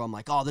life where I'm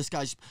like, oh, this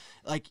guy's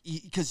like,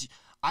 because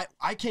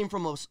I came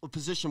from a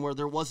position where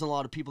there wasn't a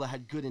lot of people that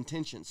had good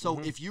intentions. So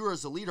if you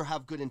as a leader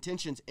have good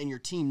intentions and your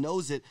team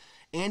knows it,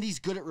 Andy's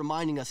good at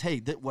reminding us, hey,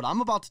 what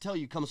I'm about to tell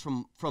you comes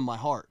from my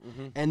heart.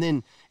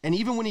 And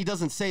even when he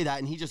doesn't say that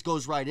and he just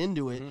goes right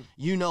into it,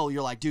 you know,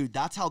 you're like, dude,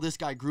 that's how this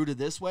guy grew to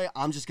this way.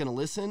 I'm just going to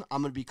listen.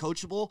 I'm going to be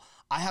coachable.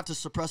 I have to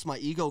suppress my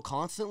ego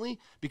constantly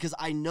because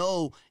I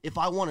know if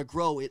I want to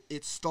grow,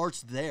 it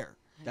starts there.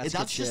 That's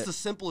That's good just shit. the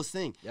simplest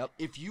thing. Yep.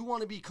 If you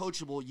want to be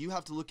coachable, you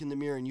have to look in the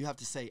mirror and you have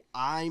to say,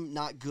 I'm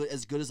not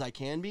as good as I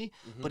can be,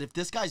 but if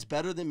this guy's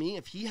better than me,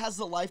 if he has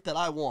the life that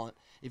I want,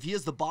 if he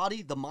has the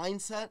body, the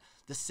mindset,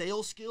 the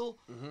sales skill,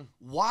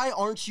 why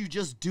aren't you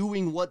just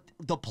doing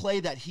the play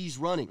that he's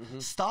running?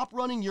 Stop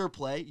running your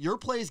play. Your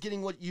play is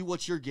getting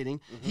what you're getting.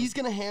 He's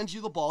going to hand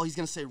you the ball. He's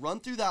going to say, run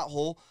through that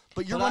hole,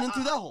 but you're running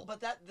through that hole.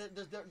 But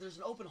there's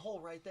an open hole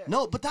right there.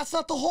 No, but that's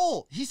not the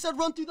hole. He said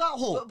run through that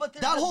hole. But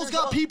that hole's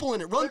got people in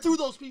it. Run through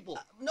those people.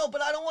 No,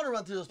 but I don't want to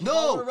run through those people. I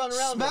No, want to run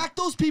around smack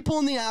those people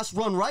in the ass,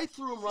 run right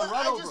through them, run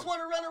right I over just 'em.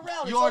 want to run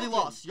around. You It's already open.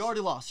 lost. You already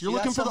lost. You're See,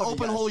 looking that's for the some of you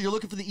open guys. hole. You're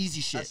looking for the easy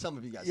shit. That's some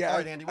of you guys. Yeah, All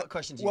right, Andy, what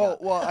questions you Well,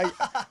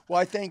 got?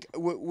 I think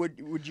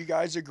would you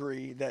guys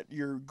agree that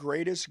your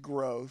greatest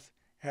growth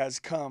has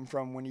come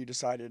from when you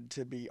decided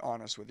to be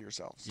honest with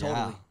yourselves?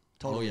 Yeah.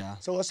 Totally. Oh, yeah.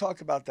 So let's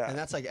talk about that. And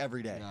that's like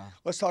every day. Yeah.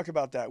 Let's talk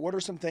about that. What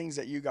are some things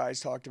that you guys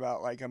talked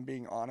about, like I'm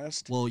being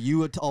honest? Well, you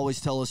would always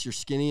tell us you're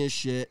skinny as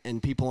shit,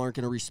 and people aren't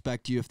going to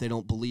respect you if they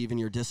don't believe in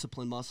your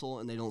discipline muscle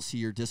and they don't see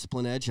your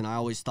discipline edge. And I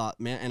always thought,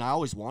 man, and I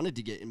always wanted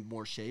to get in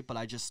more shape, but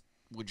I just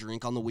would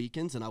drink on the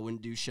weekends and I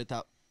wouldn't do shit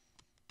that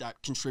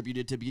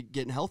contributed to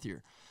getting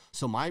healthier.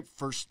 So my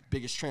first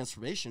biggest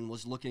transformation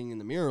was looking in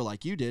the mirror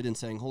like you did and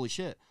saying, holy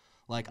shit.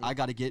 Like, I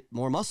got to get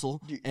more muscle.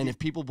 And if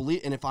people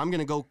believe, and if I'm going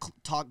to go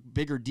talk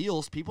bigger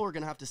deals, people are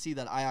going to have to see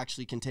that I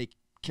actually can take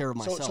care of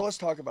myself. So let's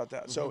talk about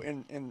that. So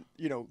in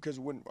you know, because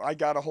when I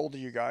got a hold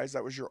of you guys,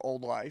 that was your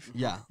old life.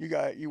 Yeah.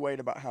 You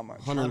weighed about how much?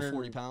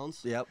 140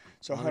 pounds. Yep.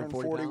 So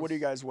 140. What do you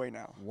guys weigh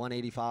now?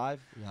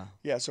 185. Yeah.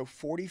 Yeah, so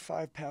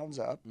 45 pounds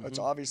up. It's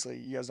obviously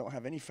you guys don't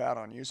have any fat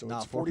on you, so No,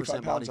 it's 4%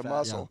 45 pounds of body fat,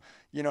 muscle.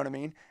 You know what I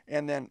mean?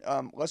 And then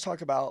let's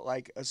talk about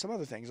like some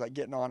other things, like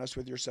getting honest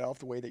with yourself,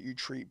 the way that you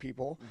treat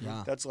people.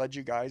 Yeah. That's led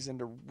you guys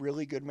into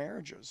really good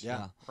marriages.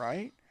 Yeah.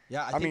 Right?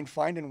 Yeah, I mean,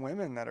 finding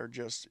women that are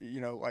just, you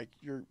know, like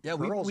your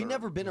girls we are-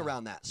 never been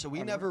around that, so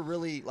we never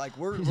really like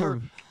we're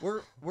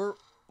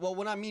well.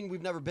 When I mean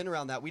we've never been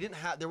around that, we didn't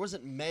have there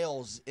wasn't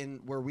males in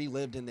where we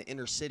lived in the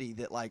inner city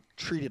that like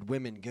treated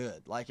women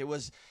good. Like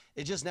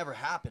it just never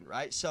happened,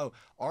 right? So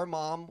our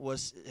mom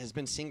has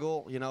been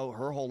single, you know,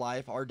 her whole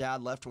life. Our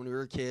dad left when we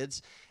were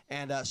kids.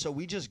 And so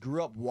we just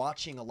grew up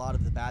watching a lot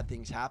of the bad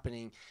things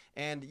happening.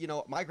 And, you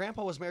know, my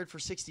grandpa was married for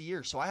 60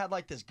 years. So I had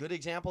like this good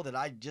example that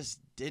I just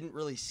didn't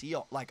really see.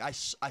 Like I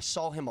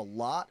saw him a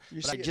lot.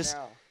 You but see I it just,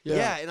 now.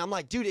 yeah. And I'm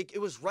like, dude, it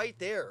was right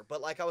there.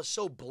 But like I was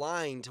so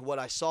blind to what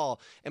I saw.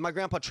 And my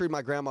grandpa treated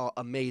my grandma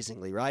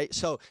amazingly, right?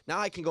 So now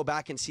I can go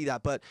back and see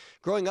that. But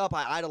growing up,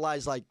 I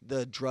idolized like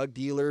the drug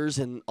dealers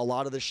and a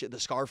lot of the shit, the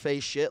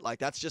Scarface shit. Like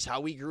that's just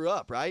how we grew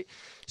up, right?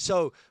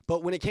 So,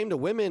 but when it came to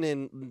women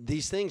and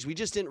these things, we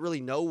just didn't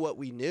really know what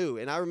we knew.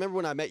 And I remember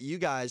when I met you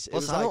guys, it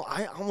was like,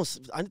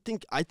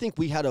 I think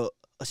we had a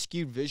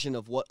skewed vision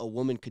of what a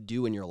woman could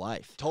do in your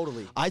life.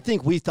 Totally. I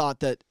think we thought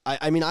that.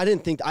 I mean, I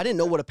didn't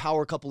know what a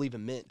power couple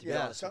even meant. To be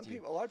Yeah, honest some with you.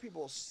 people, a lot of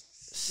people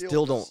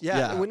still don't.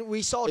 Yeah, when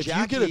we saw if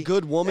Jackie, you get a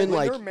good woman, and when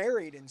like they're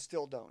married and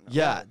still don't know.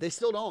 yeah, they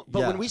still don't.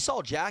 But when we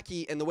saw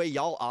Jackie and the way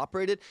y'all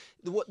operated,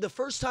 the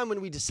first time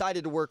when we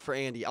decided to work for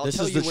Andy, I'll this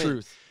tell is you the when.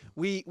 truth.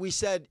 We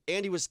said,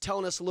 Andy was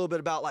telling us a little bit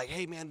about like,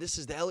 hey man, this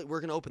is the Elliott,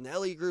 we're going to open the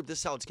Elliott Group. This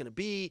is how it's going to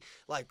be.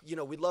 Like, you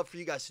know, we'd love for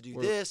you guys to do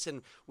this.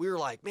 And we were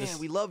like, man,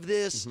 we love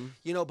this,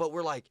 you know, but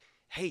we're like,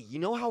 hey, you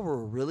know how we're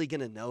really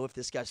going to know if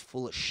this guy's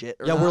full of shit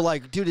or not? We're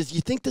like, dude,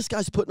 you think this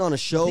guy's putting on a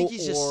show, think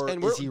he's or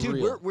and is he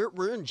real?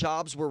 We're in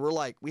jobs where we're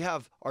like, we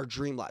have our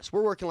dream lives.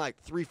 We're working like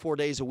 3-4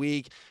 days a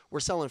week. We're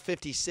selling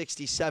 50,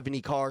 60, 70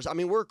 cars. I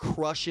mean, we're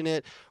crushing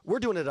it. We're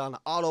doing it on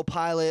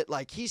autopilot.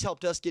 Like, he's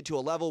helped us get to a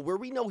level where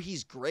we know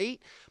he's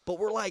great, but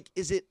we're like,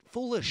 is it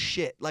full of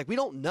shit? Like, we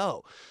don't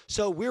know.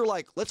 So we were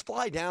like, let's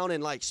fly down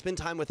and like spend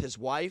time with his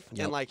wife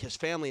and like his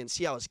family and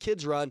see how his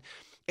kids run.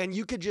 And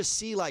you could just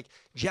see, like,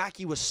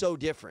 Jackie was so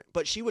different.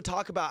 But she would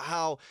talk about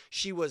how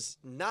she was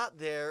not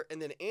there, and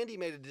then Andy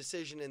made a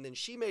decision, and then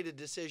she made a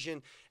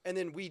decision, and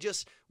then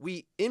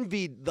we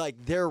envied,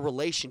 like, their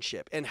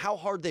relationship and how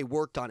hard they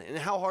worked on it and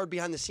how hard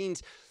behind the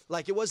scenes.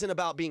 Like, it wasn't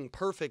about being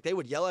perfect. They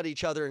would yell at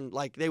each other and,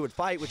 like, they would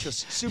fight, which was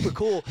super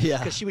cool.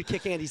 Because she would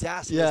kick Andy's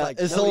ass. And Yeah, like,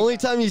 it's the only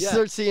time you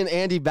start seeing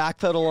Andy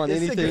backpedal on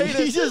anything.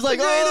 He's just like,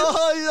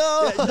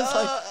 oh,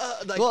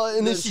 no. Well,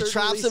 and then she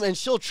traps him, and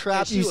she'll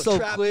trap you so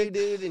quick,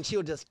 dude, and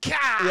she'll just,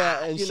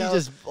 yeah, and she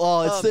just,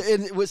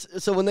 and it was,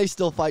 so when they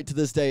still fight to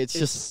this day, it's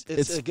just,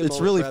 it's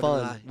really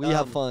fun. We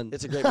have fun.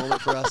 It's a great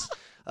moment for us.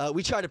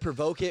 We try to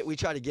provoke it. We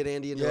try to get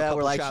Andy into a couple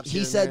we're like, traps he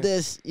here and said there.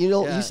 this, you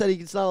know, you said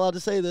he's not allowed to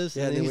say this.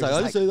 Yeah, and then he's we're like,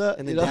 I just didn't say that.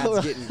 And then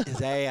Dad's getting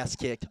his ass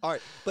kicked. All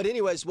right. But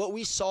anyways, what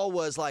we saw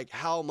was like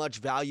how much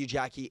value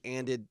Jackie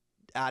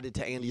added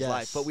to Andy's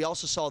life. But we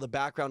also saw the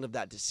background of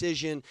that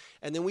decision.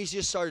 And then we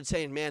just started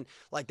saying, man,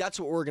 like, that's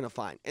what we're going to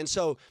find. And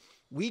so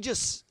we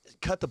just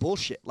cut the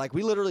bullshit. Like,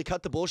 we literally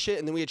cut the bullshit,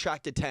 and then we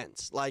attracted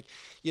tens. Like,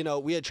 you know,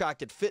 we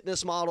attracted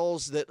fitness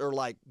models that are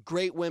like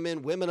great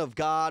women of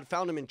God,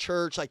 found them in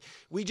church. Like,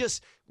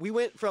 we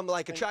went from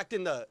like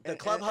attracting the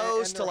club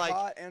host to like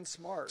hot and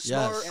smart,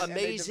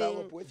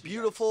 amazing,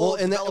 beautiful. Well,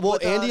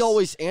 and Andy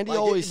always,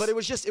 but it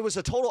was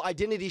a total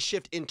identity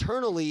shift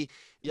internally.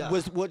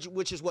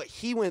 Which is what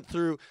he went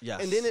through.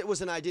 Yes. And then it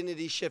was an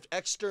identity shift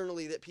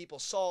externally that people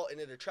saw, and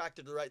it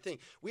attracted the right thing.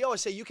 We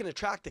always say you can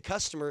attract the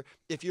customer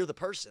if you're the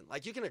person.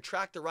 Like, you can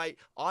attract the right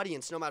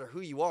audience no matter who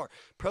you are.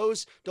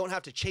 Pros don't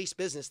have to chase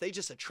business. They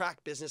just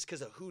attract business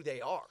because of who they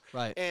are.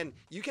 Right. And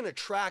you can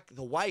attract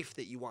the wife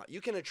that you want.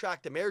 You can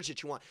attract the marriage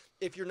that you want.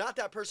 If you're not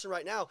that person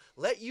right now,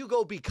 let you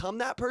go become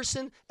that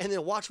person and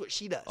then watch what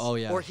she does. Oh,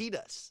 yeah. Or he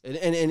does.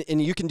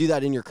 And you can do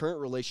that in your current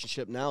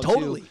relationship now,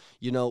 Totally. too.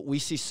 You know, we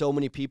see so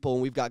many people,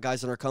 and we've got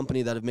guys in our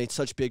company that have made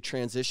such big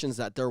transitions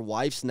that their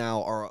wives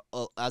now are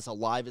as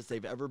alive as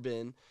they've ever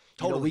been.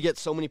 Totally. You know, we get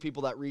so many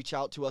people that reach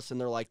out to us,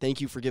 and they're like, thank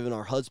you for giving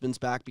our husbands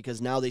back,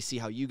 because now they see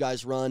how you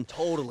guys run.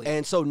 Totally.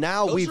 And so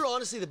now those are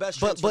honestly the best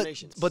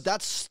transformations. But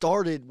that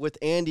started with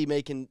Andy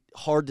making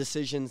hard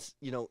decisions,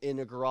 you know, in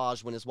a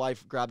garage when his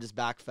wife grabbed his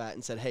back fat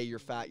and said, hey, you're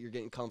fat, you're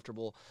getting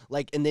comfortable.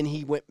 Like, and then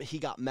he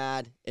got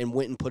mad and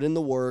went and put in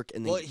the work.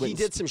 And then he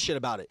did some shit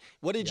about it.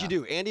 What did you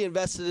do? Andy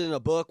invested in a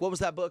book. What was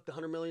that book? The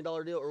 $100 million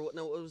deal? Or what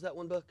was that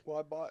one book?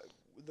 Well,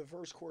 the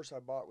first course I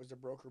bought was the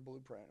Broker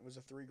Blueprint. It was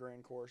a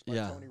 $3,000 course by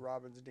Tony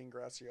Robbins, Dean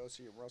Graziosi,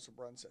 and Russell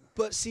Brunson.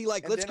 But see,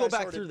 like, let's go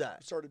back through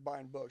that. Started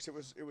buying books. It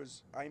was.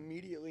 I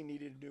immediately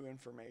needed to do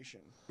information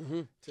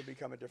to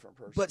become a different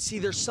person. But see,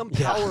 there's some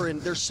power in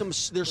there's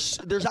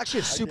actually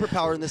a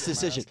superpower in this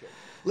decision.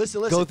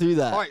 Listen. Go through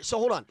that. All right, so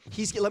hold on.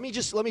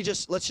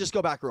 Let's just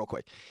go back real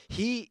quick.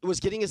 He was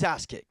getting his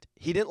ass kicked.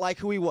 He didn't like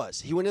who he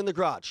was. He went in the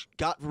garage,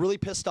 got really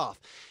pissed off.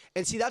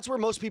 And see, that's where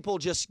most people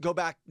just go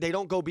back. They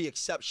don't go be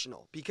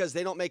exceptional because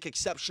they don't make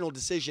exceptional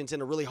decisions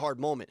in a really hard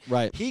moment.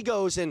 Right. He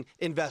goes and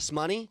invests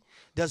money,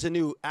 does a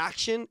new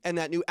action, and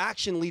that new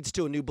action leads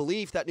to a new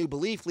belief. That new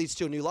belief leads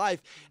to a new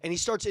life. And he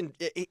starts and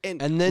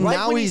then right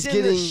now when he's in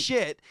getting this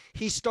shit,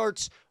 he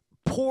starts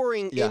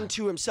pouring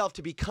into himself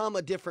to become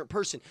a different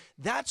person.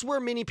 That's where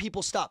many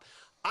people stop.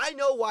 I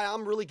know why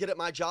I'm really good at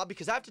my job,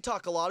 because I have to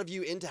talk a lot of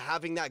you into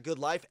having that good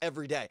life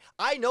every day.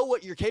 I know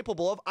what you're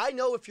capable of. I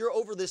know if you're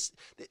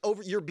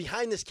you're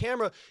behind this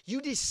camera, you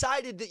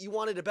decided that you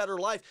wanted a better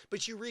life,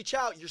 but you reach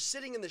out, you're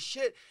sitting in the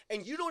shit,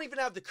 and you don't even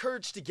have the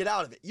courage to get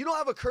out of it. You don't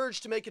have a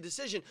courage to make a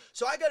decision.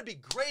 So I got to be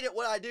great at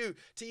what I do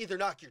to either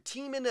knock your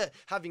team into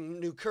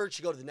having new courage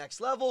to go to the next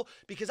level,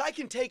 because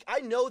I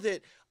know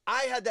that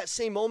I had that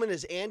same moment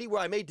as Andy where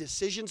I made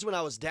decisions when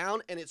I was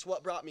down, and it's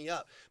what brought me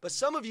up. But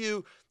some of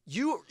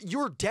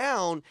you're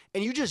down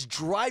and you just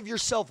drive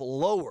yourself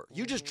lower.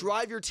 You just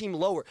drive your team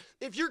lower.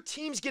 If your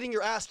team's getting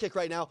your ass kicked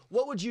right now,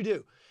 what would you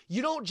do?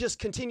 you don't just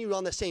continue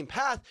on the same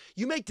path.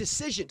 You make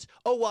decisions.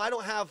 Oh, well, I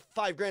don't have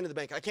 $5,000 in the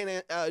bank. I can't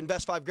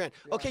invest $5,000.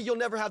 Okay, you'll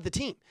never have the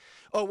team.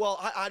 Oh, well,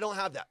 I don't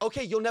have that.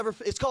 Okay, you'll never.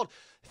 It's called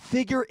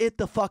figure it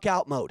the fuck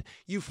out mode.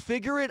 You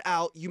figure it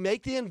out. You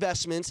make the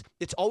investments.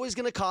 It's always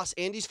going to cost.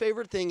 Andy's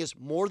favorite thing is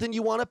more than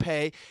you want to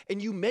pay,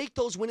 and you make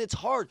those when it's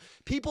hard.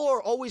 People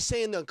are always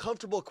saying the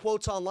uncomfortable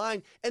quotes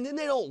online, and then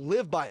they don't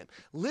live by them.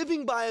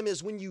 Living by them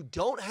is when you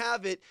don't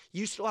have it,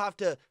 you still have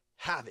to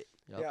have it.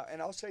 Yeah,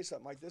 and I'll say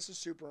something like this is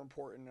super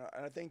important,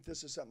 and I think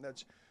this is something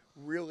that's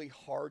really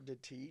hard to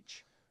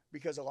teach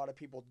because a lot of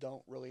people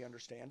don't really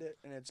understand it,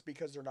 and it's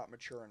because they're not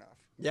mature enough.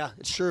 Yeah,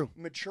 it's true.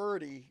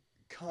 Maturity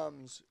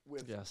comes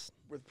with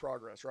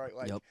progress, right?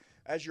 Like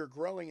as you're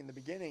growing in the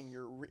beginning,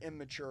 you're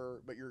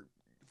immature, but you're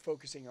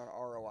focusing on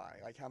ROI.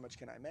 Like how much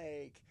can I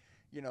make?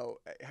 You know,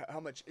 how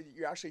much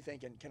you're actually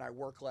thinking, can I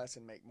work less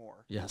and make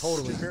more? Yes.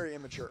 Totally. Which is very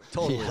immature.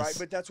 Totally. Right? Yes.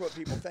 But that's what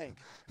people think.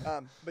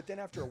 But then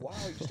after a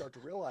while, you start to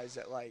realize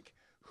that like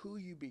who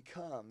you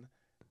become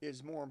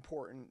is more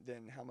important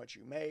than how much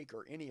you make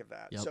or any of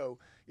that. Yep. So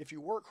if you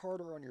work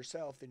harder on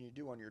yourself than you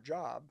do on your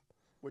job,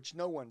 which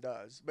no one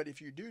does, but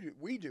if you do,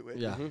 we do it.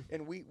 Yeah.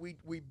 And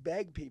we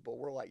beg people.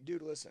 We're like,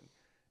 dude, listen,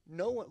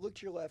 no one, look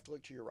to your left,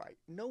 look to your right.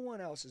 No one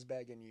else is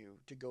begging you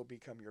to go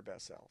become your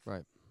best self.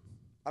 Right.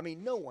 I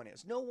mean, no one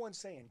is. No one's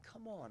saying,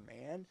 come on,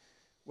 man.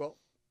 Well,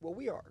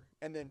 we are.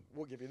 And then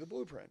we'll give you the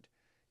blueprint.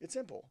 It's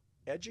simple.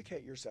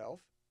 Educate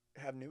yourself,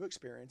 have new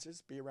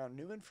experiences, be around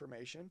new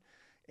information,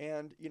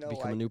 and, you know,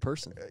 become a new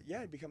person.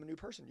 Become a new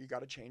person. You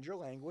got to change your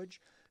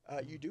language.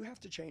 You do have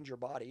to change your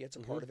body. It's a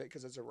part of it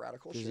because it's a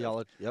radical shift.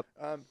 Yep.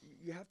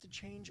 You have to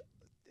change,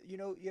 you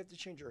know, you have to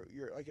change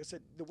your, like I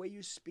said, the way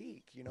you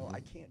speak. You know,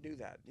 I can't do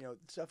that. You know,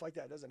 stuff like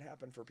that doesn't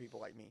happen for people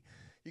like me.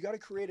 You got to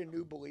create a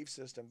new belief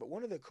system. But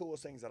one of the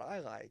coolest things that I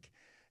like,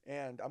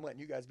 and I'm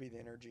letting you guys be the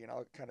energy and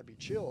I'll kind of be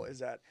chill, is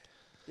that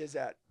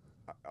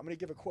I'm going to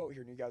give a quote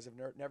here, and you guys have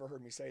never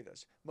heard me say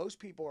this. Most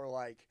people are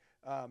like,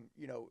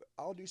 you know,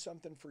 I'll do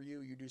something for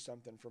you, you do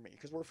something for me,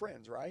 because we're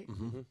friends, right?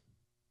 Mm-hmm.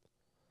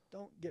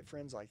 Don't get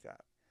friends like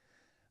that.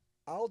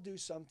 I'll do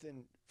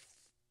something.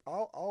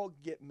 I'll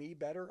get me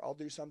better. I'll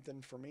do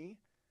something for me,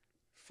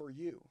 for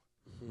you.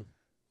 Mm-hmm.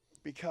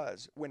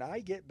 Because when I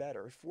get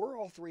better, if we're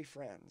all three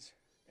friends,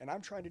 and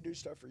I'm trying to do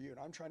stuff for you, and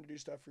I'm trying to do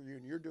stuff for you,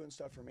 and you're doing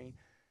stuff for me,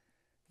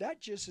 that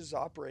just is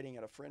operating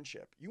at a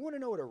friendship. You want to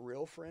know what a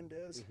real friend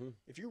is? Mm-hmm.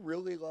 If you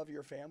really love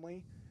your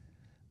family,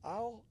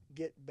 I'll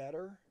get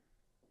better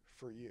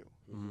for you.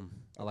 Mm-hmm.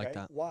 I like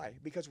that. Why?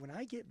 Because when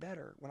I get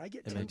better, when I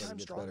get 10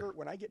 times stronger, better.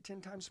 when I get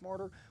 10 times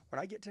smarter, when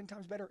I get 10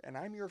 times better, and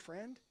I'm your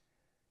friend,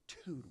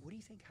 dude, what do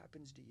you think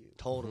happens to you?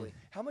 Totally.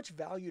 How much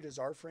value does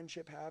our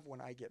friendship have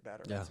when I get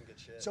better? Yeah. That's some good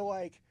shit. So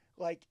like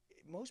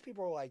most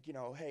people are like, you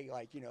know, hey,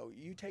 like, you know,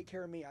 you take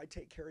care of me, I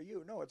take care of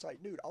you. No, it's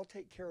like, dude, I'll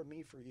take care of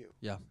me for you.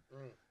 Yeah.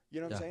 You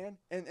know what I'm saying?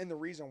 And the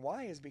reason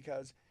why is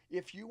because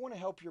if you want to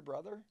help your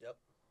brother,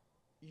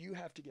 you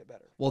have to get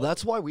better. Well,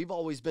 that's why we've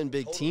always been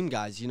big team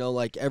guys. You know,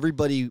 like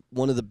everybody,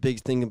 one of the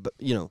big thing,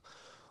 you know,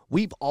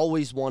 we've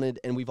always wanted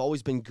and we've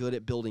always been good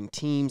at building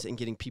teams and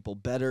getting people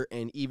better.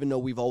 And even though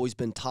we've always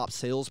been top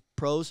sales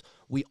pros,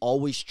 we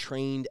always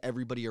trained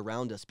everybody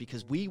around us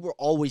because we were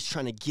always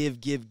trying to give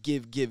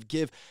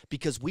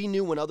because we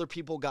knew when other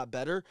people got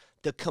better,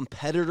 the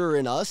competitor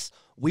in us,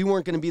 we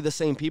weren't going to be the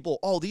same people.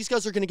 Oh, these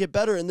guys are going to get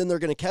better and then they're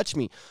going to catch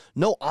me.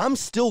 No, I'm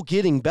still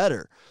getting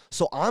better.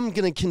 So I'm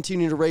going to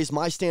continue to raise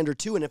my standard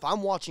too. And if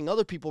I'm watching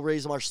other people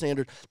raise our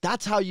standard,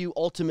 that's how you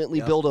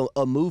ultimately build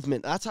a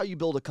movement. That's how you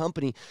build a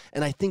company.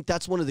 And I think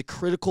that's one of the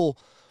critical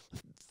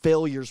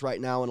failures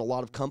right now in a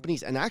lot of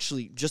companies, and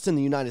actually just in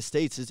the United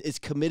States, is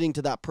committing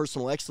to that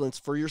personal excellence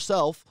for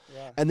yourself.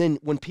 And then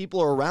when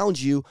people are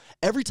around you,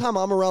 every time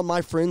I'm around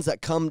my friends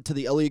that come to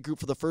the Elliott Group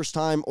for the first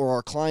time or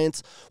our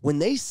clients, when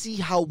they see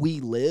how we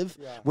live,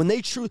 when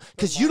they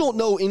because you don't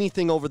know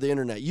anything over the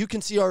internet. You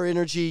can see our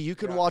energy, you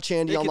can watch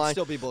Andy online,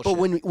 still be bullshit.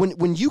 but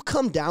when you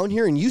come down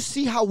here and you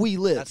see how we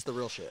live, That's the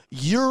real shit.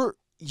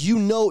 you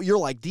know, you're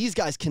like, these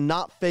guys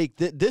cannot fake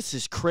this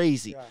is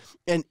crazy.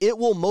 And it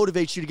will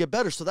motivate you to get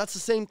better. So that's the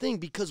same thing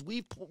because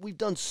we've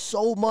done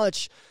so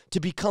much to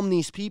become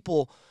these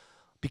people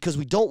because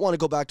we don't want to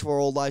go back to our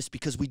old lives,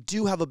 because we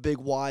do have a big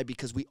why,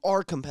 because we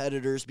are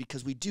competitors,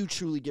 because we do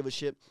truly give a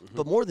shit.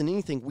 But more than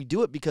anything, we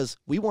do it because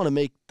we want to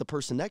make the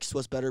person next to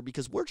us better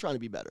because we're trying to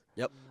be better.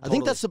 Yep. I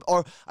think that's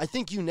I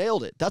think you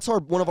nailed it. That's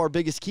one of our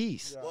biggest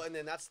keys. Well, and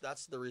then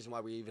that's the reason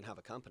why we even have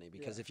a company,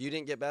 because if you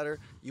didn't get better,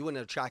 you wouldn't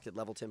have attracted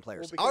level 10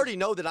 players. Well, I already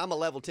know that I'm a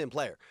level 10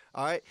 player,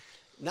 all right?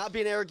 Not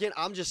being arrogant,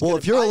 I'm just Well,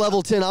 if you're a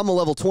level 10, I'm a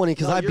level 20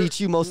 because I beat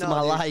you most of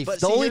my life.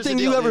 The only thing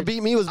you ever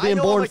beat me was being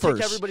born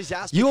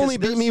first. You only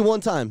beat me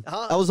one time.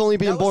 I was only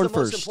being born first. That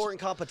was the most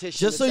important competition.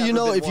 Just so you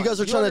know, if you guys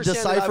are trying to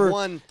decipher,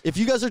 Did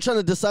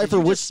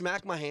you just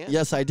smack my hand?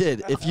 Yes, I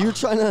did. If you're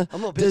trying to,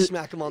 I'm gonna bitch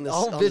smack him on this.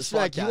 Oh, bitch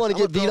smack! You want to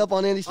get beat up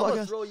on Andy's I'm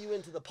gonna podcast? throw you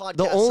into the podcast.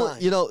 The only,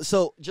 sign. you know,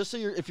 so just so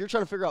if you're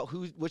trying to figure out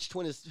which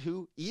twin is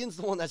who, Ian's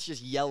the one that's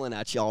just yelling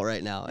at y'all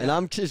right now, and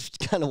I'm just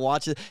kind of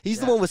watching. He's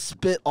the one with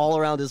spit all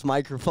around his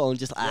microphone,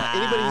 just just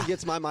Anybody who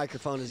gets my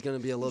microphone is going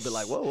to be a little bit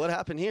like, whoa, what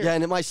happened here? Yeah,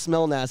 and it might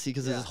smell nasty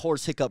because it's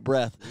horse hiccup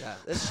breath. Yeah,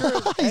 that's true.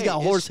 He's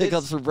got horse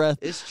hiccups for breath.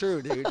 It's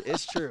true, dude.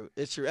 It's true.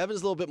 It's true.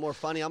 Evan's a little bit more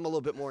funny. I'm a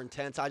little bit more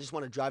intense. I just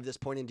want to drive this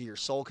point into your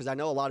soul because I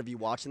know a lot of you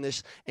watching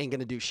this ain't going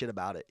to do shit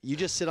about it. You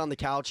just sit on the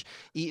couch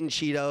eating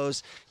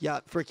Cheetos,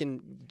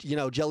 freaking,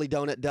 jelly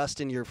donut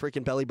dust in your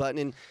freaking belly button,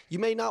 and you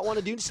may not want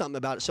to do something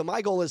about it. So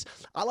my goal is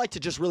I like to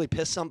just really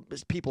piss some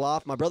people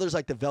off. My brother's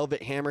like the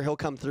velvet hammer. He'll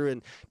come through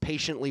and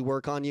patiently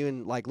work on you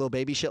and like little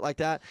baby shit like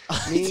that.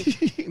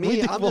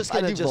 Me, I'm just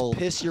going to just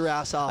piss your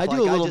ass off. I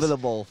do a little bit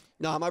of both.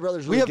 No, my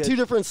brother's really good. We have two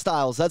different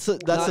styles. That's the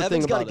thing about it.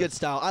 Evan's got a good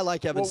style. I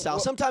like Evan's style.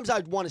 Sometimes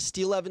I'd want to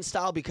steal Evan's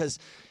style because,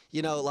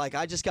 like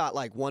I just got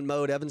like one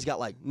mode. Evan's got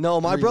like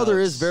my brother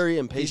modes. is very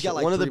impatient. Got,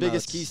 like, one of the 3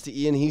 biggest modes. keys to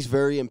Ian, he's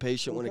very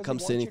impatient when it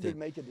comes to anything.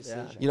 Make a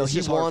decision.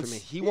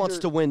 He wants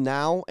to win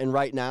now and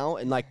right now,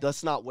 and like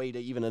let's not wait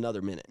even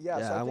another minute. So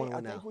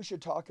I think we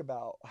should talk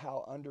about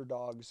how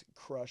underdogs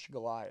crush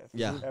Goliath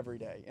every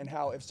day, and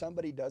how if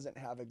somebody doesn't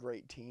have a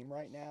great team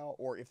right now,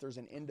 or if there's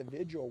an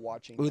individual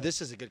watching. Ooh,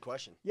 this is a good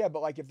question. Yeah,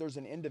 but like if there's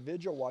an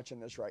individual watching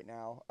this right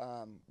now,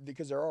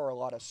 because there are a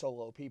lot of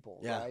solo people,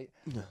 right?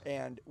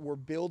 And we're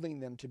building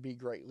them to be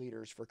great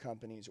leaders for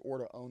companies or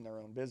to own their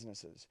own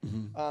businesses.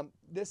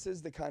 This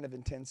is the kind of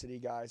intensity,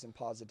 guys, and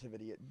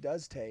positivity it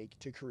does take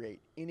to create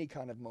any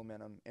kind of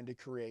momentum and to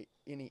create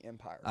any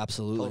empire.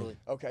 Absolutely. Totally.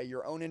 Okay,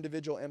 your own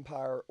individual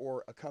empire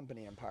or a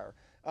company empire.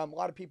 A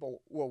lot of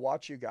people will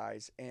watch you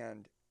guys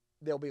and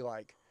they'll be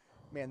like,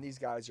 man, these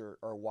guys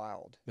are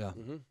wild. Yeah.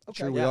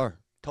 Okay, True, we are.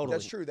 Totally.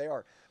 That's true, they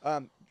are.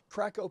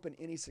 Crack open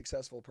any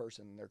successful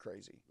person and they're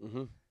crazy.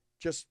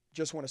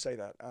 Just want to say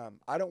that.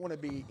 I don't want to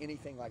be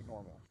anything like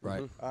normal.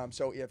 Right.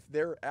 So if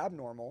they're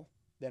abnormal,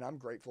 then I'm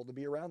grateful to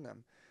be around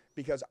them,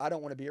 because I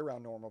don't want to be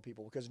around normal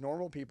people, because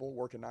normal people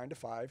work a 9 to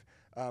 5.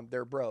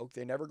 They're broke.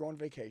 They never go on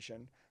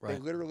vacation. They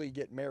literally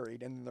get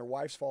married and then their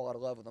wives fall out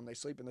of love with them. They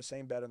sleep in the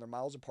same bed and they're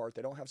miles apart.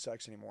 They don't have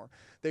sex anymore.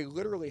 They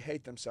literally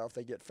hate themselves.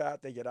 They get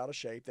fat. They get out of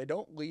shape. They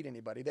don't lead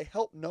anybody. They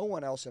help no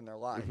one else in their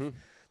life.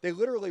 They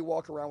literally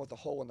walk around with a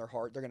hole in their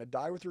heart. They're going to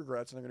die with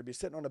regrets, and they're going to be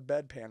sitting on a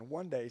bedpan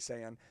one day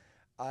saying,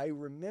 I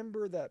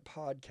remember that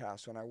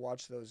podcast when I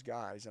watched those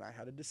guys and I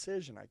had a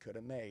decision I could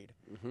have made.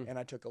 And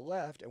I took a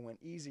left and went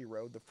easy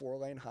road, the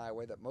 4-lane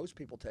highway that most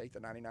people take, the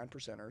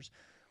 99%ers,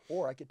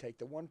 or I could take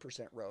the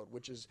 1% road,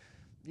 which is,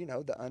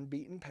 the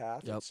unbeaten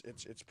path.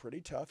 It's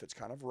pretty tough. It's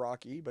kind of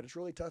rocky, but it's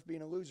really tough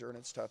being a loser, and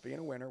it's tough being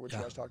a winner, which you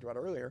guys talked about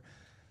earlier.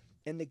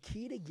 And the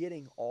key to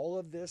getting all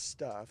of this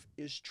stuff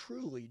is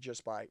truly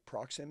just by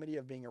proximity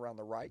of being around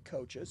the right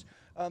coaches.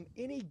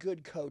 Any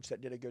good coach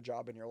that did a good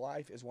job in your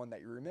life is one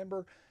that you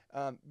remember,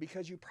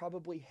 because you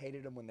probably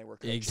hated them when they were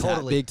coaching.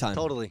 Exactly. Big time.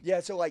 Totally. Yeah,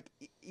 so like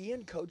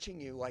Ian coaching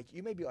you, like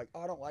you may be like,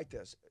 oh, I don't like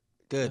this.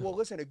 Good. Well,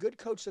 listen, a good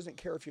coach doesn't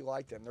care if you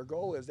like them. Their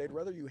goal is they'd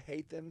rather you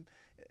hate them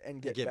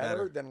and get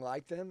better than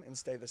like them and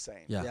stay the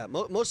same. Yeah.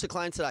 Most of the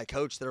clients that I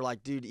coach, they're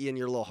like, dude, Ian,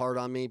 you're a little hard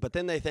on me. But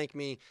then they thank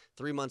me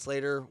 3 months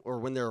later, or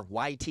when their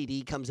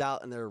YTD comes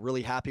out and they're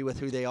really happy with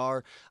who they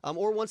are,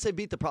 or once they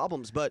beat the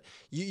problems. But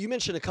you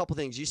mentioned a couple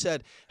things. You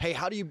said, hey,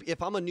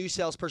 if I'm a new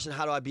salesperson,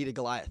 how do I beat a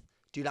Goliath?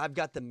 Dude, I've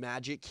got the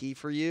magic key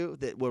for you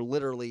that will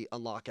literally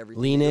unlock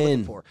everything you're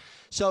looking for.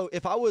 So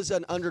if I was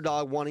an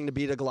underdog wanting to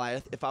beat a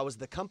Goliath, if I was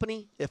the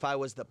company, if I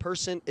was the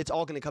person, it's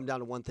all going to come down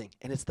to one thing,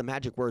 and it's the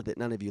magic word that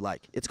none of you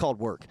like. It's called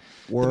work.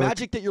 The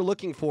magic that you're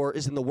looking for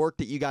is in the work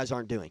that you guys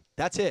aren't doing.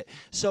 That's it.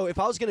 So if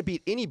I was going to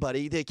beat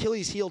anybody, the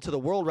Achilles heel to the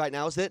world right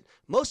now is that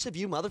most of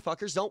you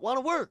motherfuckers don't want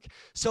to work.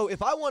 So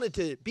if I wanted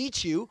to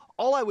beat you,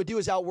 all I would do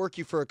is outwork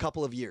you for a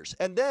couple of years.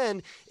 And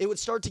then it would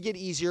start to get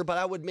easier, but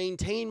I would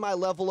maintain my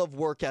level of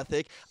work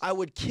ethic. I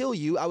would kill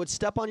you. I would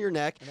step on your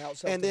neck.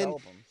 And then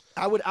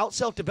I would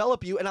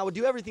out-self-develop you, and I would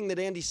do everything that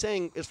Andy's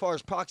saying as far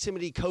as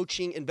proximity,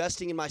 coaching,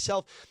 investing in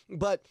myself.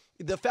 But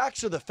the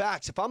facts are the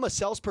facts. If I'm a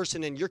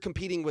salesperson and you're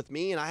competing with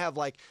me and I have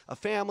like a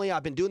family,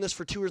 I've been doing this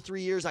for 2 or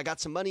 3 years, I got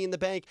some money in the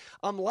bank,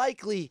 I'm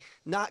likely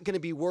not going to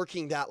be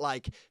working that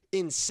like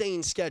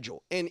insane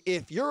schedule. And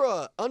if you're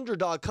a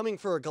underdog coming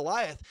for a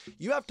Goliath,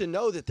 you have to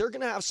know that they're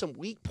going to have some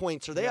weak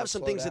points, or they have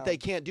some things that they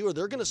can't do, or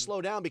they're going to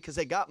slow down because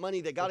they got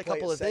money, they got a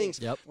couple of things.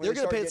 They're going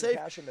to play it safe.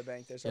 Cash in the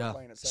bank, they start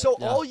playing it safe. So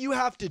all you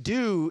have to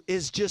do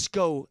is just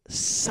go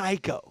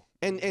psycho.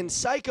 And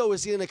psycho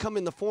is going to come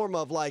in the form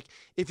of, like,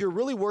 if you're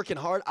really working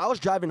hard. I was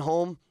driving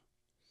home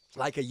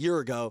like a year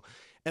ago,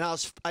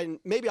 and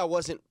maybe I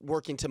wasn't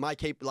working to my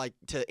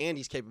to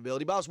Andy's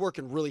capability, but I was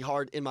working really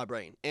hard in my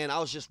brain, and I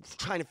was just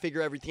trying to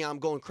figure everything out. I'm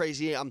going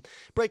crazy. I'm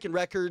breaking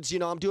records.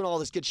 I'm doing all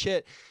this good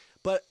shit.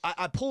 But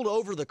I pulled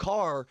over the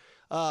car,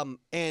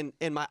 and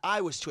my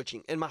eye was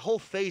twitching, and my whole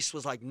face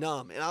was like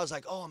numb, and I was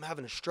like, "Oh, I'm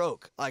having a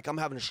stroke! Like I'm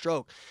having a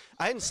stroke."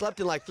 I hadn't slept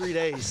in like 3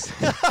 days,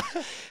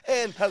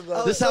 and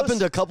this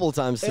happened a couple of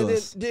times to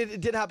us.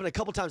 It did happen a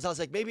couple times. I was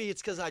like, maybe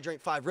it's because I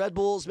drank 5 Red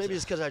Bulls, maybe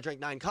it's because I drank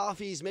 9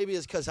 coffees, maybe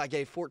it's because I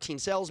gave 14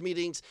 sales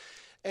meetings.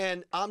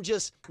 And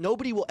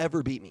nobody will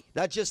ever beat me.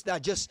 I just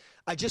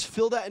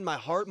feel that in my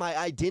heart. My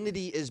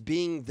identity is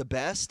being the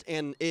best,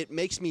 and it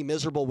makes me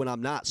miserable when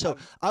I'm not. So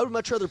I would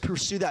much rather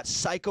pursue that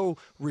psycho,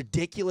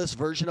 ridiculous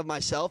version of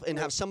myself and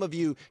have some of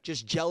you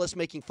just jealous,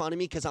 making fun of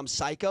me because I'm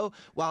psycho,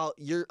 while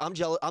I'm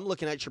jealous. I'm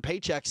looking at your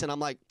paychecks, and I'm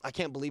like, I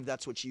can't believe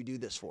that's what you do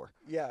this for.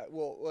 Yeah,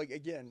 well, like,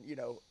 again,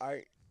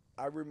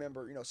 I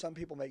remember, some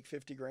people make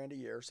 50 grand a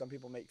year. Some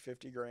people make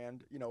 50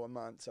 grand, a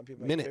month. Some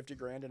people make 50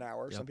 grand an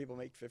hour. Yep. Some people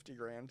make 50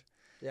 grand,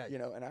 Yeah.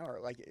 an hour.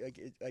 Like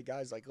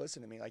guys, like,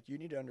 listen to me. Like, you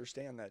need to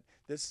understand that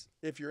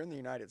if you're in the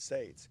United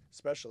States,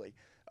 especially,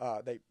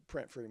 they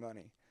print free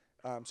money.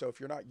 So if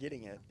you're not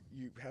getting it,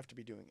 you have to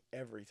be doing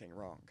everything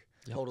wrong.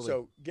 Totally.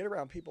 So get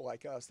around people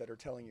like us that are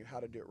telling you how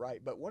to do it right.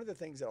 But one of the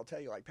things that I'll tell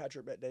you, like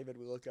Patrick Bet David,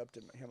 we look up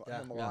to him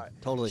a lot.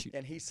 Totally.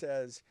 And he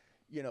says,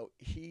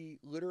 he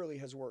literally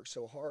has worked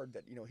so hard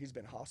that, he's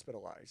been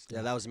hospitalized.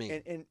 Yeah, that was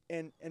me.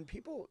 And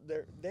people,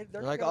 they're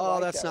like, gonna oh,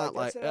 like that's that. not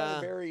That's not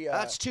a very,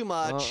 that's too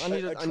much. I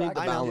need the attractive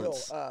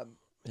balance. deal.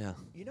 Yeah.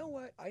 You know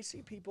what? I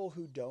see people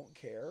who don't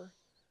care,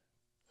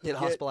 Get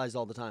hospitalized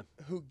all the time.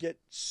 who get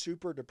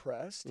super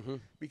depressed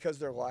because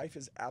their life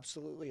is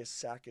absolutely a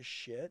sack of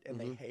shit and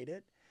they hate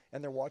it,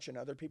 and they're watching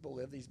other people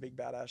live these big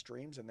badass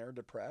dreams and they're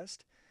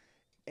depressed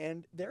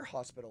and they're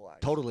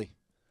hospitalized. Totally.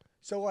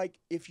 So, like,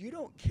 if you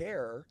don't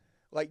care,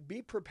 like,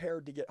 be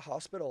prepared to get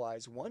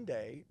hospitalized one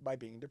day by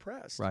being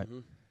depressed. Right.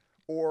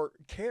 Or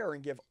care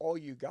and give all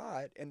you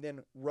got, and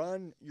then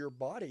run your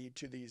body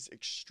to these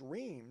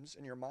extremes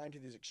and your mind to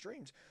these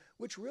extremes,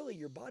 which really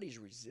your body's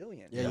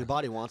resilient. Yeah, your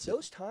body wants it.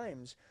 Those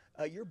times,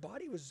 your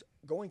body was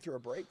going through a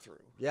breakthrough.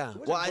 Yeah. It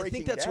wasn't Well, I breaking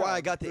think that's down, why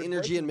I got it the was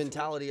energy and breaking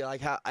through. mentality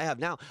like I have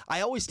now.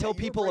 I always tell you were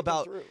people breaking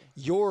about through.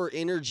 your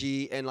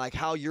energy and like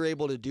how you're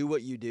able to do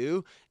what you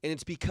do, and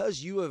it's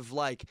because you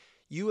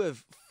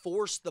have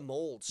forced the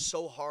mold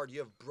so hard. You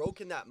have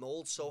broken that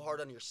mold so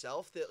hard on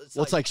yourself that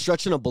It's like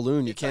stretching a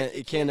balloon. You it's like can't.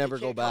 It can't ever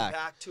go come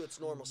back. to its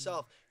normal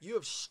self. You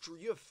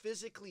have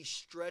physically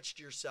stretched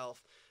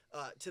yourself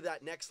to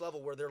that next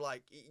level where they're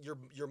like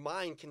your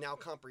mind can now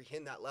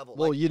comprehend that level.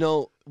 Well,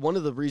 Like, one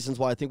of the reasons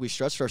why I think we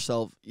stretched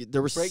ourselves,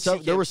 there's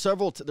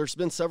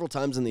been several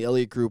times in the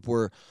Elliott Group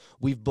where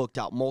we've booked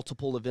out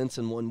multiple events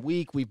in 1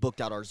 week. We booked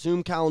out our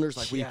Zoom calendars.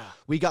 Like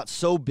we got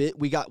so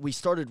we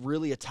started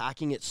really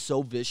attacking it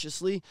so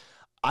viciously.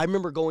 I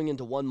remember going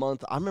into 1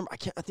 month. I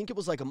think it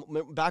was like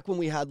back when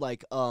we had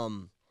like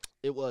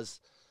it was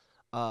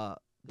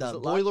the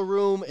boiler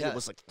room, and it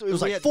was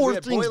like four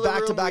things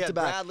back to back to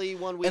back. Bradley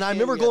one And weekend, I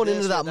remember we had going this,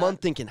 into we that had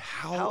month thinking,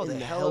 how in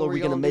the hell are we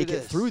going to gonna make do it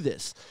this? through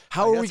this?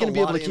 How Like, are we that's going a to be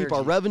able lot to of keep our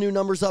energy. revenue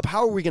numbers up?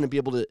 How are we going to be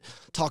able to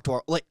talk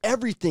to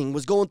everything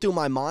was going through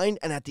my mind.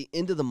 And at the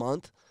end of the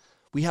month,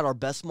 we had our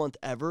best month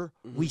ever.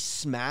 We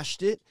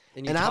smashed it.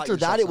 And you And taught after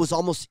that, yourself it was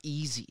something. almost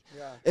easy.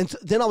 Yeah. And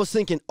then I was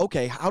thinking,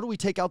 okay, how do we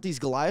take out these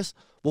Goliaths?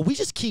 Well, we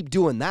just keep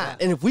doing that.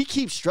 Yeah. And if we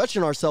keep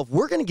stretching ourselves,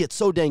 we're going to get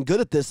so dang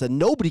good at this that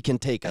nobody can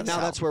take us And now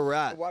out. that's where we're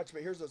at. Watch,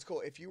 but here's what's cool.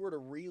 If you were to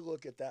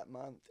relook at that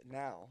month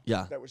now,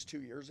 Yeah. that was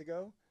 2 years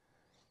ago,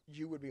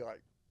 you would be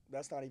like,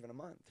 that's not even a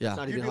month. Yeah. It's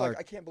not You'd even be hard. like,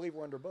 I can't believe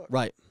we're underbooked.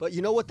 Right. But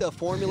you know what the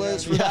formula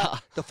is for Yeah.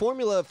 that? The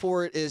formula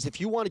for it is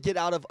if you want to get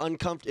out of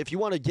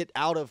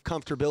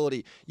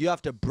comfortability, you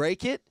have to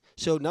break it.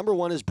 So number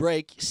one is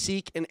break,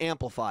 seek, and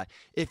amplify.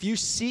 If you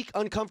seek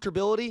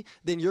uncomfortability,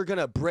 then you're going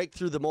to break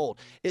through the mold.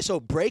 So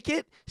break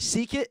it,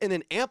 seek it, and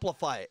then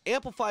amplify it.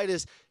 Amplify it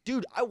is,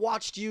 dude, I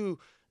watched you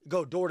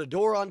go door to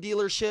door on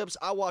dealerships.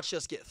 I watched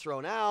us get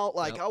thrown out.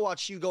 Like, I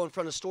watched you go in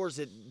front of stores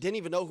that didn't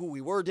even know who we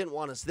were, didn't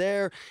want us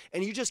there.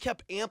 And you just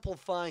kept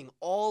amplifying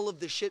all of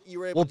the shit you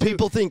were able Well, to do.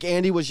 people think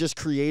Andy was just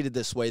created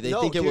this way. They No,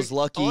 think it dude, was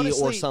lucky or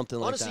honestly- something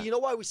like honestly, that. you know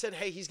why we said,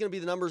 hey, he's going to be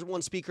the number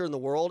one speaker in the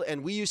world?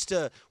 And we used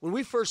to, when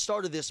we first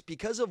started this,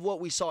 because of what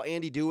we saw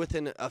Andy do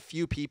within a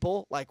few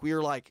people, like we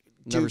were like,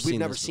 Never dude, we've seen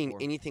never this seen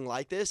before. anything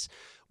like this.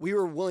 We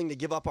were willing to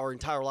give up our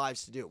entire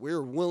lives to do it. We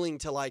were willing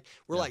to like,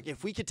 like,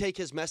 if we could take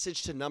his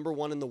message to number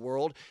one in the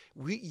world,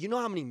 you know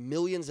how many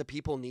millions of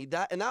people need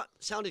that? And that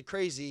sounded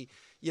crazy,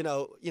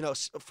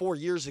 4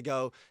 years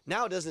ago.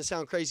 Now it doesn't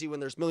sound crazy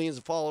when there's millions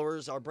of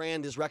followers. Our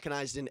brand is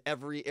recognized in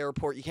every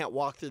airport. You can't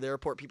walk through the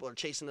airport. People are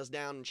chasing us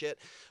down and shit.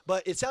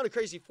 But it sounded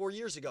crazy 4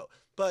 years ago.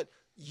 But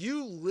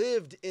you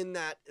lived in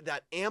that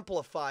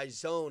amplified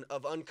zone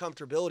of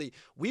uncomfortability.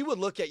 We would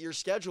look at your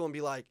schedule and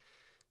be like,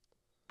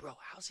 bro,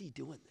 how's he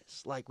doing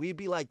this? Like, we'd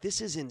be like,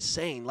 this is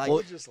insane. Like,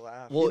 We'll just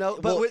laugh.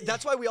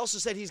 that's why we also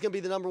said he's going to be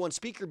the number one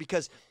speaker,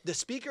 because the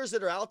speakers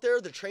that are out there,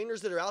 the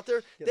trainers that are out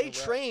there, they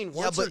train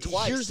once or but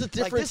twice. here's the Like,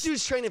 difference. this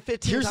dude's training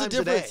 15 Here's the times a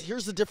difference. day.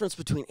 Here's the difference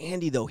between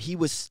Andy, though. He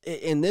was,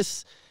 and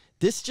this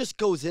just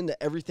goes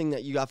into everything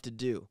that you have to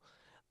do.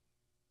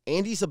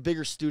 Andy's a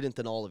bigger student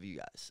than all of you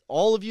guys.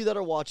 All of you that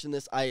are watching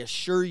this, I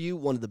assure you,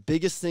 one of the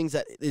biggest things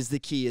that is the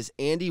key is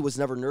Andy was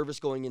never nervous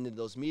going into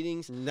those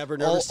meetings. Never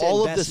nervous to all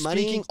of the invest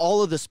money. speaking,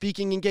 all of the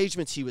speaking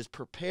engagements, he was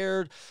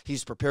prepared.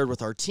 He's prepared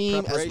with our team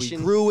as we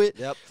Preparation. grew it.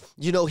 Yep.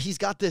 You know, he's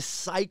got this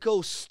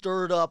psycho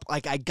stirred up,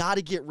 like I got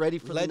to get ready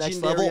for the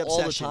next Legendary level all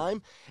the obsession.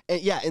 time.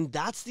 And yeah, and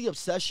that's the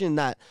obsession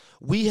that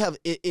we have.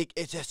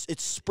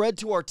 It's spread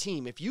to our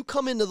team. If you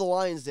come into the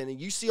Lions Den and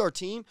you see our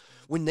team,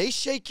 when they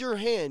shake your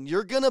hand,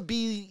 you're gonna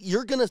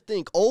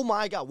think, oh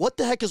my God, what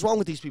the heck is wrong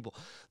with these people?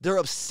 They're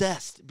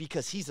obsessed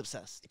because he's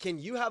obsessed. Can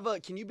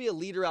you be a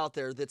leader out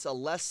there that's a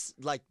less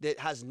like that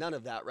has none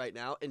of that right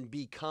now and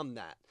become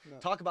that? No.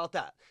 Talk about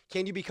that.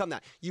 Can you become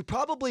that? You're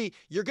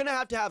gonna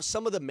have to have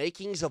some of the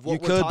makings of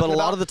what we're talking about. But a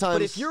lot of the times.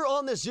 But if you're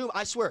on this Zoom,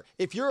 I swear,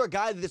 if you're a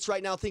guy that's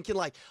right now thinking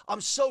like,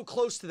 I'm so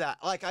close to that,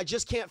 like I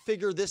just can't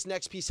figure this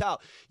next piece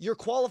out, you're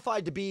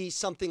qualified to be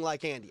something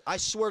like Andy. I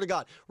swear to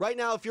God. Right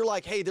now, if you're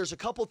like, hey, there's a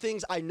couple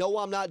things I know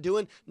I'm not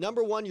doing.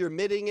 Number one, you're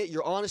admitting it.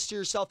 You're honest to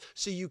yourself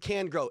so you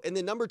can grow. And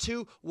then number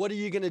two, what are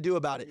you going to do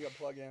about it? You gotta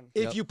plug in.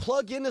 If you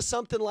plug into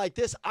something like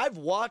this, I've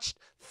watched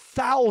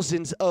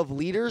thousands of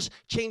leaders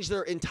change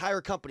their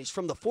entire companies,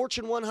 from the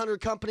Fortune 100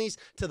 companies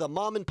to the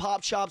mom and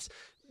pop shops,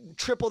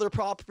 triple their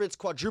profits,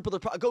 quadruple their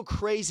profits, go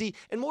crazy,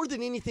 and more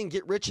than anything,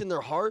 get rich in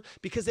their heart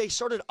because they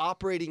started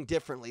operating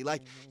differently.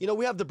 Like, you know,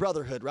 we have the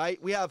brotherhood,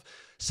 right? We have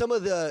some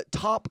of the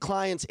top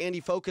clients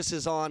Andy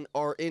focuses on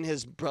are in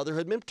his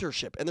brotherhood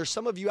mentorship. And there's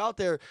some of you out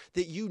there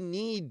that you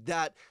need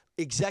that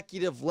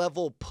executive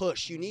level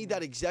push. You need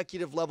that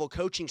executive level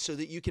coaching so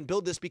that you can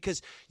build this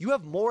because you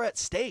have more at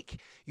stake.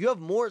 You have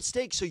more at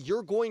stake. So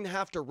you're going to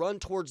have to run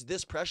towards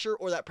this pressure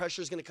or that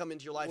pressure is going to come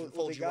into your life and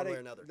fold you one way or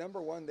another.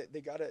 Number one,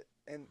 they got it,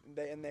 and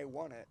they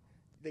want it.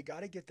 They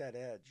got to get that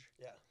edge.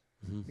 Yeah.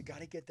 Mm-hmm. You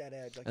got to get that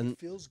edge. Like, and it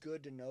feels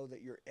good to know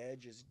that your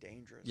edge is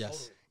dangerous. Yes.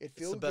 Totally. It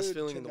feels the best good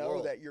feeling to in the know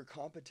world. that your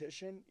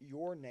competition,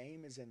 your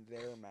name is in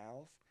their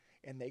mouth,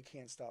 and they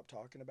can't stop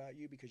talking about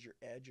you because your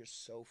edge is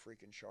so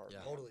freaking sharp. Yeah.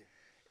 Totally.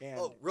 And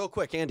Oh, real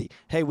quick, Andy.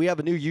 Hey, we have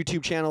a new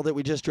YouTube channel that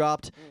we just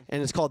dropped,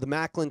 and it's called the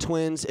Macklin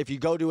Twins. If you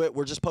go to it,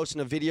 we're just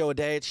posting a video a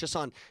day. It's just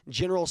on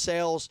general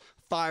sales,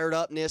 fired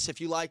upness. If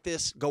you like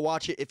this, go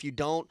watch it. If you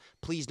don't,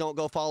 please don't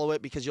go follow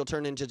it because you'll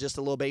turn into just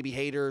a little baby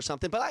hater or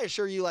something. But I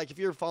assure you, like, if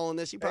you're following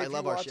this, you probably if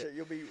love you our watch shit.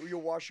 it, you'll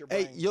wash your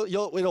brain. Hey,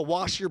 it'll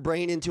wash your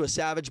brain into a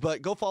savage.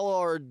 But go follow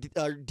our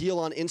deal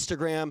on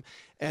Instagram,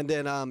 and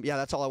then yeah,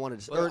 that's all I wanted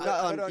to say. Well, Or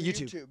not on on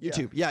YouTube.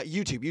 YouTube, Yeah,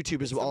 YouTube.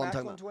 YouTube is It's the all I'm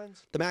talking Macklin about.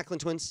 Twins? The Macklin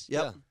Twins.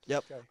 Yep.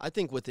 Yep. Okay. I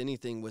think with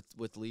anything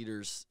with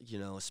leaders, you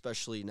know,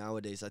 especially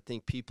nowadays, I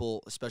think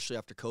people, especially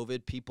after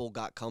COVID, people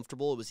got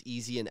comfortable. It was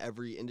easy in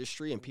every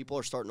industry, and people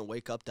are starting to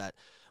wake up that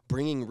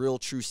bringing real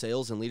true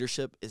sales and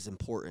leadership is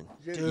important.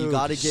 Dude, You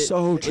got to get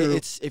so true.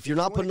 It's if you're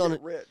not wanna putting on get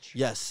it. rich.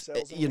 Yes,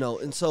 Sales and you know,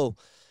 and so,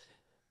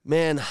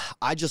 man,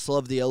 I just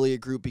love the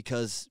Elliott Group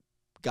because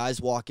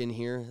guys walk in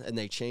here and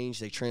they change,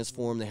 they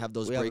transform, they have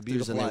those We have a breakthroughs,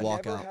 beautiful and they life.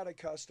 walk never out. had a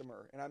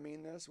customer, and I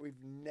mean this,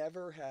 we've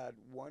never had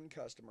one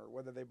customer,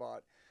 whether they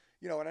bought,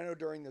 you know, and I know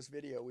during this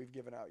video we've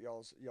given out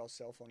y'all's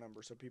cell phone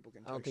number so people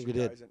can I don't text think you we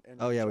did. guys and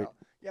Oh, yeah, reach we- out.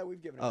 Yeah,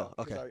 we've given it Oh, out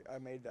because okay. I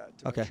made that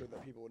to Okay. make sure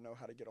that people would know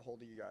how to get a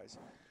hold of you guys.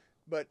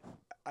 But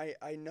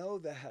I know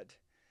that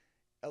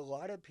a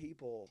lot of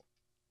people,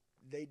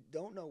 they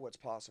don't know what's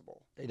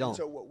possible. They don't. And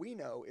so what we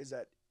know is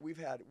that we've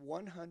had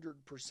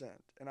 100%,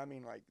 and I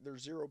mean, like,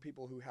 there's zero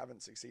people who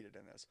haven't succeeded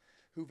in this,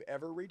 who've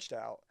ever reached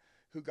out,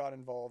 who got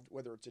involved,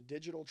 whether it's a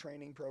digital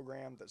training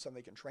program that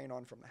somebody can train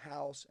on from the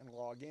house and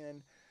log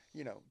in,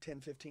 you know,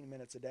 10, 15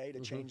 minutes a day to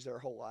change their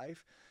whole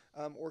life,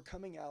 or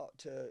coming out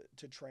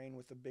to train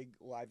with a big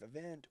live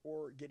event,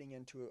 or getting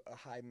into a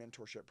high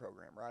mentorship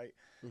program, right?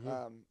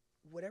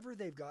 Whatever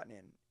they've gotten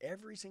in,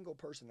 every single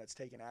person that's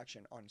taken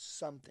action on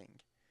something,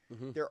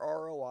 their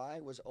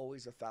ROI was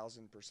always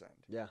 1,000%.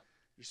 Yeah.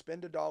 You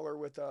spend $1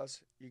 with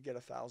us, you get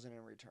 1,000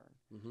 in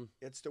return.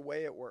 It's the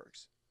way it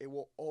works. It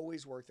will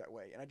always work that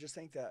way. And I just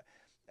think that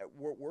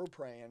what we're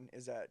praying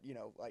is that, you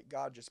know, like,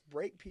 God, just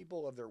break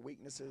people of their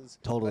weaknesses,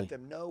 Totally. let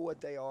them know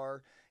what they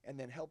are, and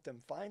then help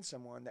them find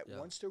someone that Yeah.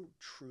 wants to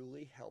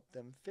truly help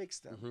them fix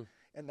them.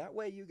 And that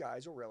way you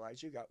guys will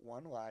realize you got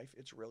one life.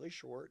 It's really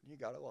short. You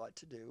got a lot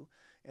to do.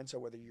 And so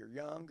whether you're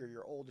young or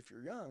you're old, if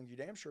you're young, you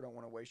damn sure don't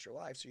want to waste your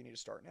life. So you need to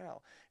start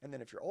now. And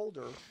then if you're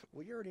older,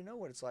 well, you already know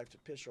what it's like to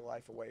piss your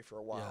life away for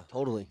a while. Yeah.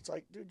 Totally. It's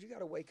like, dude, you got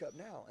to wake up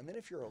now. And then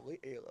if you're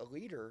a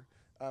leader,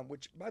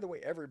 which, by the way,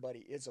 everybody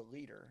is a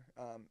leader.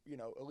 You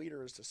know, a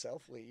leader is to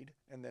self-lead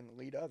and then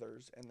lead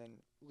others and then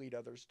lead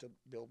others to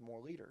build more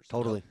leaders.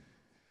 Totally.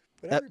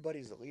 But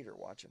everybody's a leader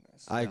watching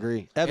this. I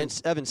agree. Evan,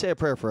 say a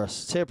prayer for us.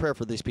 Say a prayer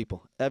for these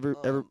people. Let's You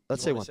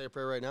say wanna one. Say a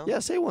prayer right now. Yeah,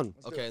 say one.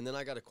 Let's do Okay, it. and then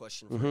I got a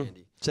question for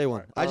Andy. Say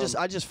one. All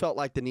I just felt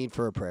like the need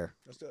for a prayer.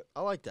 Let's do it.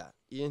 I like that,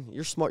 Ian.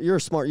 You're smart. You're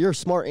a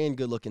smart and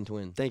good-looking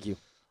twin. Thank you.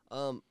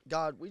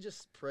 God, we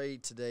just pray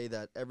today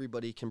that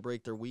everybody can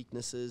break their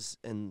weaknesses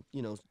and,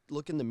 you know,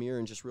 look in the mirror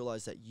and just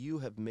realize that you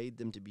have made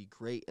them to be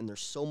great, and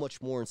there's so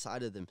much more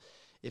inside of them.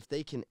 if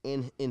they can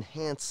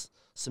enhance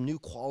some new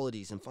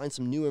qualities and find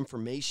some new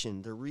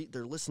information,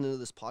 they're listening to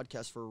this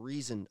podcast for a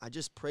reason. I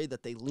just pray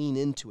that they lean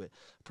into it,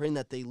 praying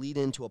that they lead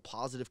into a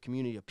positive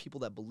community of people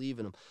that believe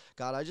in them.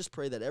 God, I just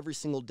pray that every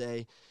single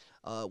day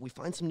we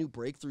find some new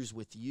breakthroughs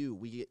with you.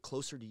 We get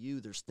closer to you.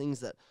 There's things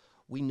that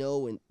we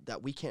know and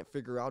that we can't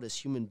figure out as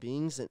human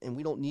beings, and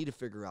we don't need to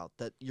figure out,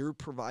 that you're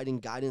providing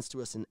guidance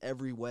to us in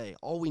every way.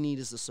 All we need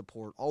is the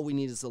support. All we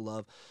need is the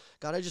love.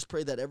 God, I just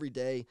pray that every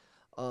day,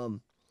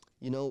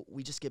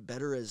 we just get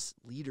better as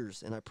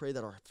leaders, and I pray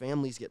that our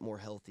families get more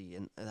healthy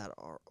and that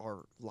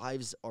our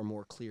lives are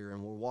more clear,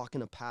 and we're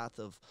walking a path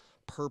of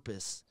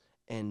purpose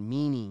and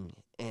meaning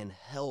and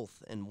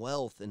health and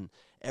wealth, and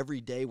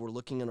every day we're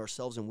looking at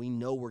ourselves and we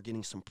know we're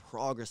getting some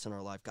progress in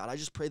our life. God, I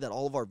just pray that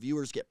all of our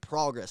viewers get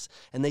progress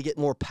and they get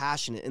more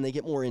passionate and they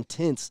get more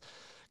intense.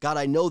 God,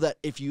 I know that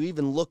if you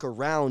even look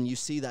around, you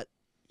see that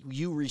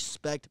you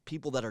respect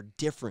people that are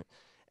different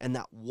and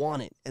that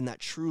want it and that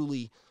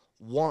truly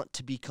want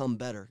to become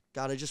better.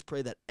 God, I just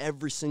pray that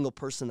every single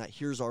person that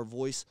hears our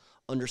voice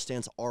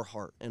understands our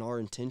heart and our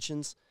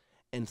intentions,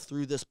 and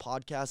through this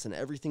podcast and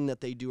everything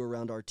that they do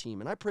around our team.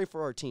 And I pray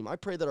for our team. I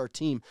pray that our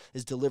team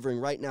is delivering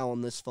right now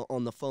on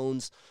on the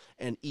phones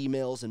and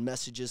emails and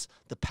messages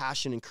the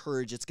passion and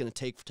courage it's going to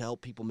take to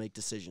help people make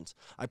decisions.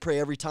 I pray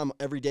every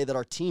day that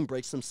our team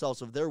breaks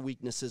themselves of their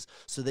weaknesses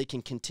so they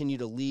can continue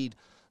to lead,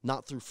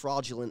 not through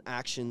fraudulent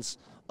actions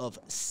of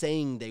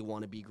saying they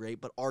want to be great,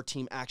 but our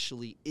team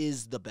actually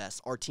is the best.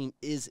 Our team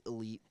is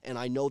elite, and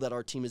I know that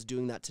our team is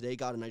doing that today,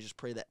 God, and I just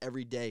pray that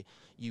every day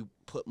you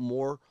put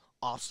more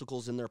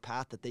obstacles in their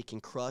path that they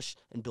can crush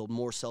and build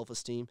more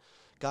self-esteem.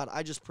 God,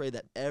 I just pray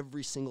that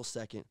every single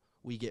second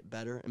we get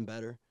better and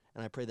better,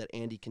 and I pray that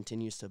Andy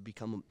continues to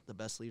become the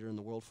best leader in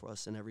the world for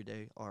us, and every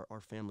day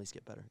our families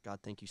get better. God,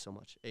 thank you so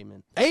much.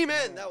 Amen.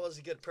 Amen. That was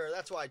a good prayer.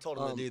 That's why I told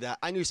him to do that.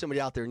 I knew somebody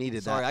out there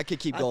needed that. Sorry, I could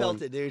keep going. I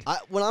felt it, dude.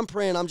 When I'm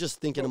praying, I'm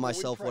just thinking to Well, we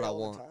myself pray what I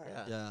all the want.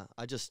 time. Yeah,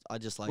 I just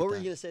like What were that.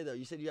 you going to say, though?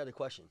 You said you had a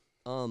question.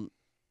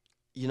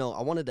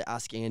 I wanted to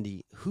ask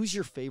Andy, who's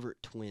your favorite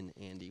twin,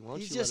 Andy? Why don't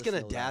He's you just going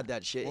going to dad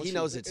that shit. Why He don't you-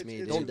 knows it's me,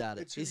 It's- dude. Don't dad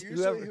it. It's He's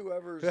usually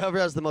whoever's Whoever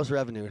has the most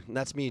revenue, and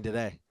that's me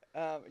today.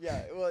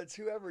 it's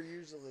whoever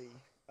usually.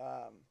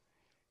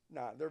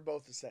 They're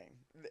both the same.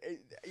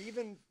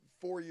 Even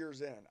 4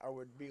 years in, I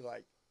would be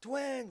like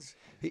twins.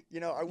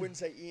 I wouldn't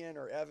say Ian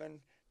or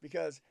Evan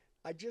because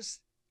I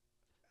just,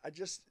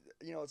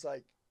 it's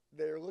like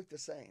they look the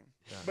same.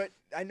 Yeah. But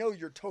I know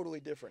you're totally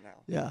different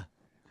now. Yeah.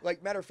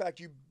 Like matter of fact,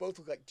 you both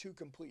look like two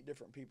complete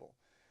different people.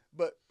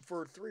 But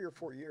for 3 or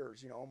 4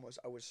 years, almost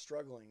I was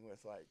struggling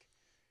with like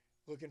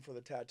looking for the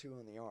tattoo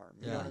on the arm.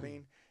 You know what I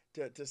mean?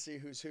 To see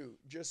who's who.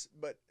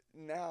 But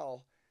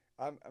now,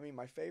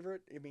 my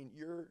favorite.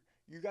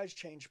 You guys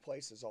change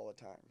places all the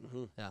time.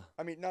 Mm-hmm.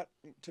 Yeah. Not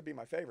to be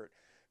my favorite,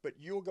 but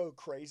you'll go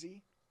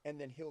crazy and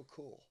then he'll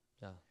cool.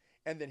 Yeah.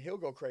 And then he'll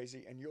go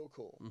crazy and you'll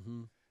cool.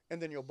 Mm-hmm.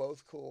 And then you'll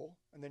both cool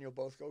and then you'll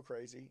both go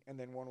crazy and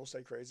then one will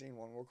stay crazy and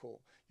one will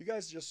cool. You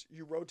guys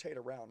you rotate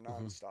around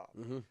nonstop.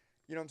 Mm-hmm.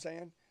 You know what I'm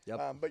saying?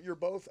 Yep. But you're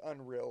both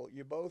unreal.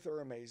 You both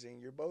are amazing.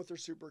 You both are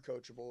super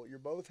coachable. You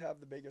both have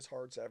the biggest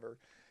hearts ever.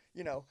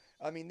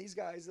 These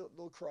guys,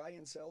 they'll cry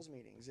in sales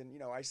meetings. And,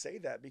 I say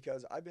that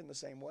because I've been the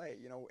same way.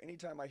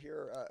 Anytime I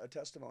hear a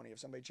testimony of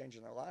somebody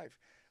changing their life,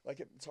 like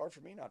it's hard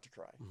for me not to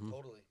cry. Mm-hmm.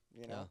 Totally.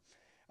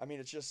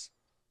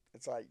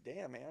 It's like,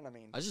 damn, man.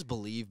 I just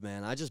believe,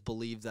 man. I just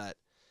believe that,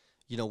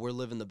 we're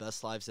living the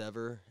best lives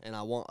ever, and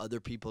I want other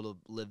people to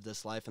live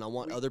this life, and I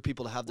want other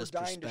people to have this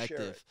dying to share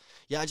perspective. it.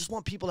 Yeah, I just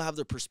want people to have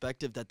the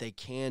perspective that they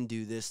can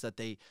do this,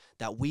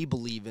 that we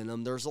believe in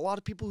them. There's a lot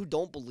of people who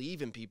don't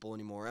believe in people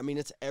anymore.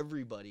 It's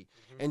everybody.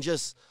 Mm-hmm. And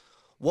just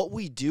what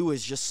we do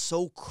is just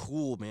so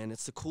cool, man.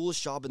 It's the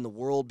coolest job in the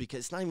world because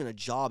it's not even a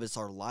job, it's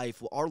our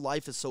life. Our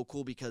life is so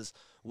cool because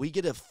we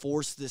get to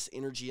force this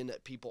energy into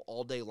people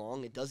all day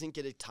long. It doesn't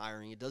get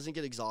tiring. It doesn't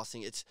get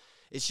exhausting. It's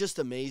just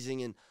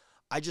amazing. And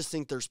I just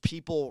think there's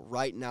people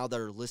right now that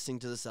are listening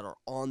to this that are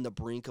on the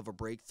brink of a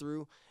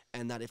breakthrough,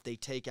 and that if they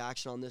take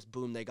action on this,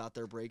 boom, they got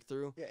their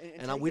breakthrough. Yeah,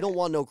 and we don't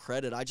want no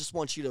credit. I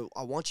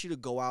want you to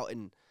go out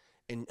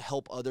and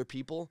help other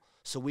people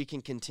so we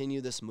can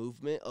continue this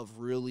movement of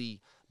really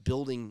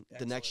building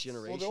the next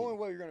generation. Well, the only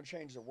way you're going to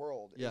change the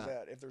world is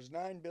that if there's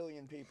 9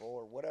 billion people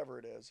or whatever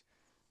it is,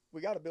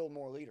 we got to build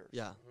more leaders.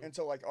 Yeah. And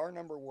so, our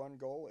number one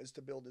goal is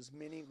to build as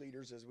many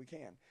leaders as we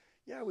can.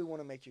 Yeah, we want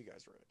to make you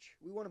guys rich.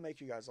 We want to make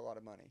you guys a lot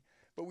of money.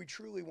 But we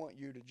truly want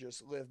you to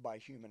just live by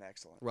human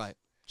excellence. Right.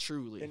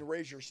 Truly. And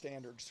raise your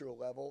standards to a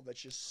level that's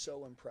just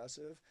so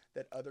impressive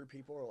that other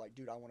people are like,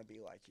 dude, I want to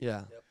be like you.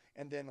 Yeah. Yep.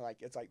 And then,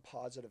 it's like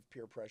positive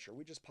peer pressure.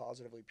 We just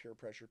positively peer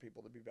pressure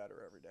people to be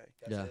better every day.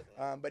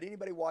 Yeah. But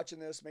anybody watching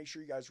this, make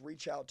sure you guys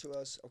reach out to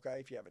us, okay?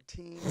 If you have a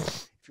team,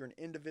 if you're an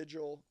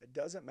individual, it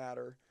doesn't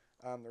matter.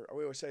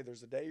 We always say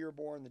there's the day you're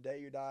born, the day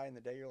you die, and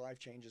the day your life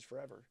changes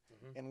forever.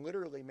 Mm-hmm. And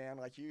literally, man,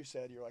 like you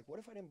said, you're like, what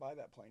if I didn't buy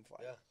that plane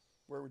flight? Yeah.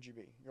 where would you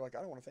be? You're like, I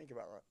don't want to think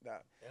about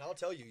that. And I'll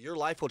tell you, your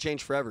life will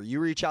change forever.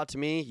 You reach out to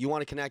me, you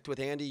want to connect with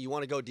Andy, you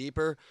want to go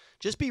deeper,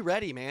 just be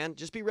ready, man.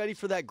 Just be ready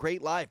for that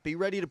great life. Be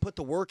ready to put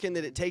the work in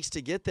that it takes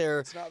to get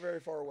there. It's not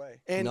very far away.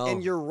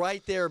 And you're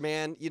right there,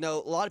 man. You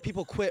know, a lot of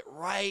people quit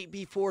right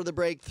before the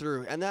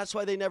breakthrough, and that's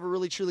why they never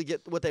really truly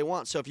get what they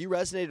want. So if you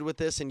resonated with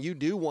this and you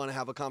do want to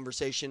have a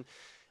conversation,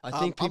 I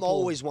think I'm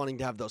always wanting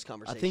to have those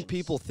conversations. I think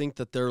people think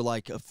that they're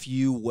like a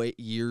few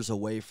years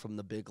away from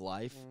the big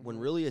life, when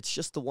really it's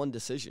just the one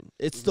decision.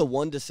 It's the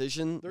one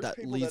decision There's that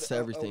people leads to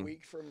everything. A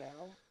week from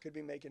now could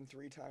be making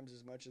 3 times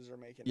as much as they're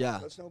making Yeah. now.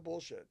 That's no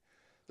bullshit.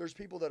 There's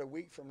people that a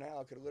week from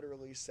now could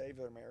literally save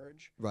their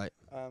marriage. Right.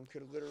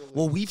 Could literally.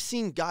 Well, we've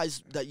seen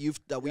guys that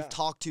we've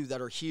talked to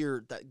that are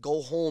here that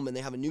go home and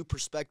they have a new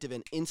perspective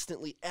and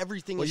instantly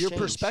everything Well, has your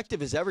changed.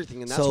 perspective is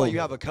everything, and that's why you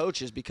have a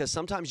coach, is because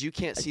sometimes you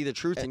can't see the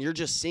truth and you're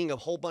just seeing a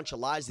whole bunch of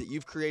lies that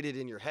you've created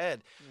in your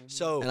head.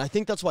 So, And I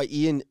think that's why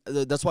Ian,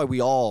 that's why we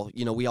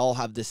all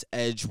have this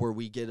edge where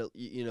we get,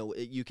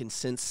 you can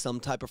sense some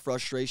type of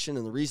frustration.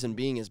 And the reason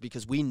being is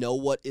because we know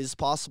what is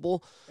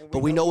possible, but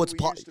we know what's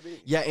used to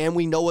be. Yeah. And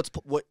we know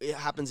what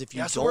happens if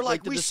you so don't we're make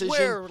like, the we decision.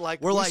 swear,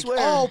 like, we're we like, swear.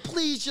 oh,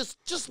 please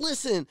just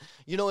listen,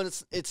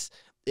 and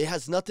it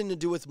has nothing to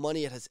do with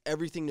money. It has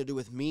everything to do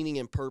with meaning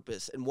and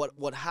purpose. And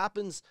what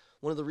happens,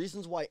 one of the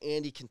reasons why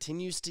Andy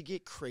continues to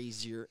get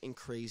crazier and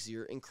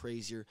crazier and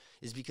crazier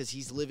is because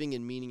he's living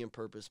in meaning and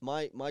purpose.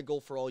 My goal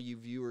for all you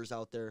viewers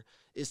out there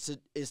is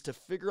to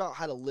figure out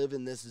how to live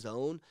in this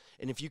zone.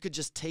 And if you could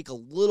just take a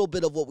little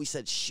bit of what we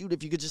said,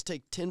 if you could just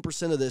take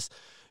 10% of this,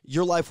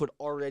 your life would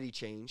already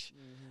change.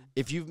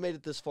 If you've made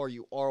it this far,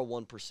 you are a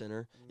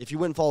 1%er. If you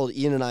went and followed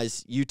Ian and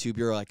I's YouTube,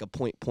 you're like a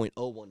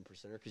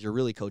 0.01%er because you're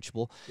really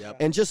coachable. Yep.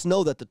 And just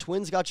know that the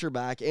Twins got your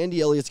back.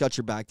 Andy Elliott's got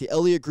your back. The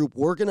Elliott Group,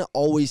 we're going to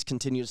always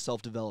continue to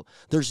self-develop.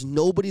 There's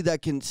nobody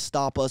that can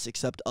stop us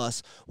except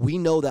us. We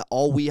know that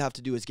all we have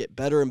to do is get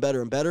better and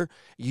better and better.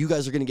 You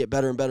guys are going to get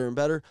better and better and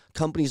better.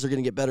 Companies are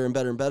going to get better and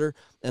better and better.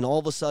 And all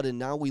of a sudden,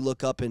 now we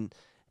look up and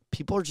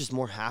people are just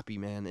more happy,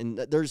 man. And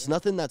there's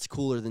nothing that's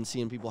cooler than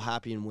seeing people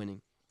happy and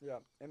winning. Yeah.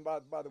 And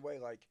by the way,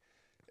 like,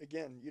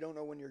 again, you don't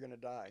know when you're going to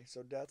die.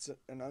 So death's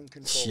an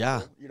uncontrollable.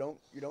 Yeah.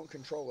 You don't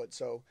control it.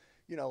 So,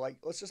 like,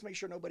 let's just make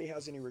sure nobody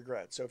has any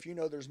regrets. So if you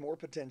know there's more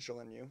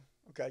potential in you,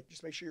 okay,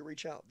 just make sure you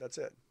reach out. That's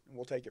it. And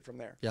we'll take it from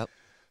there. Yep.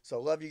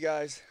 So love you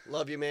guys.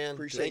 love you, man.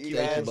 Appreciate Thank you you,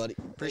 guys. guys. Thank you, buddy.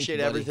 Appreciate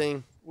Thank you, buddy.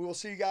 everything. We will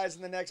see you guys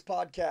in the next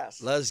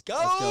podcast. Let's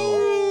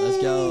go.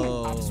 Let's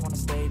go. I just wanna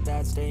stay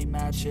bad, stay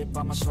mad, chip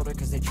on my shoulder,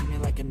 cause they treat me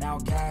like an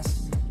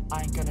outcast.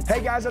 I ain't gonna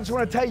Hey guys, I just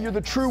want to tell you, you're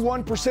the true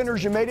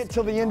 1%ers. You made it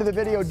till the end of the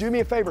video. Do me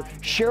a favor,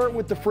 share it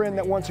with the friend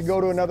that wants to go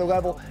to another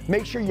level.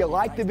 Make sure you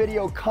like the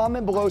video,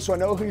 comment below so I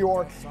know who you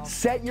are.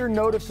 Set your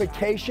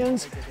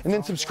notifications and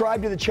then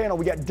subscribe to the channel.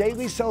 We got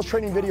daily sales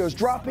training videos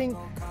dropping.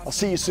 I'll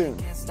see you soon.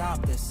 can't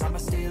stop this. I'ma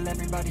steal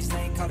everybody's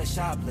lane, call it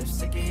shoplift.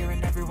 Sick of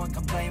hearing everyone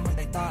complain when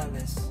they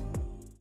thoughtless.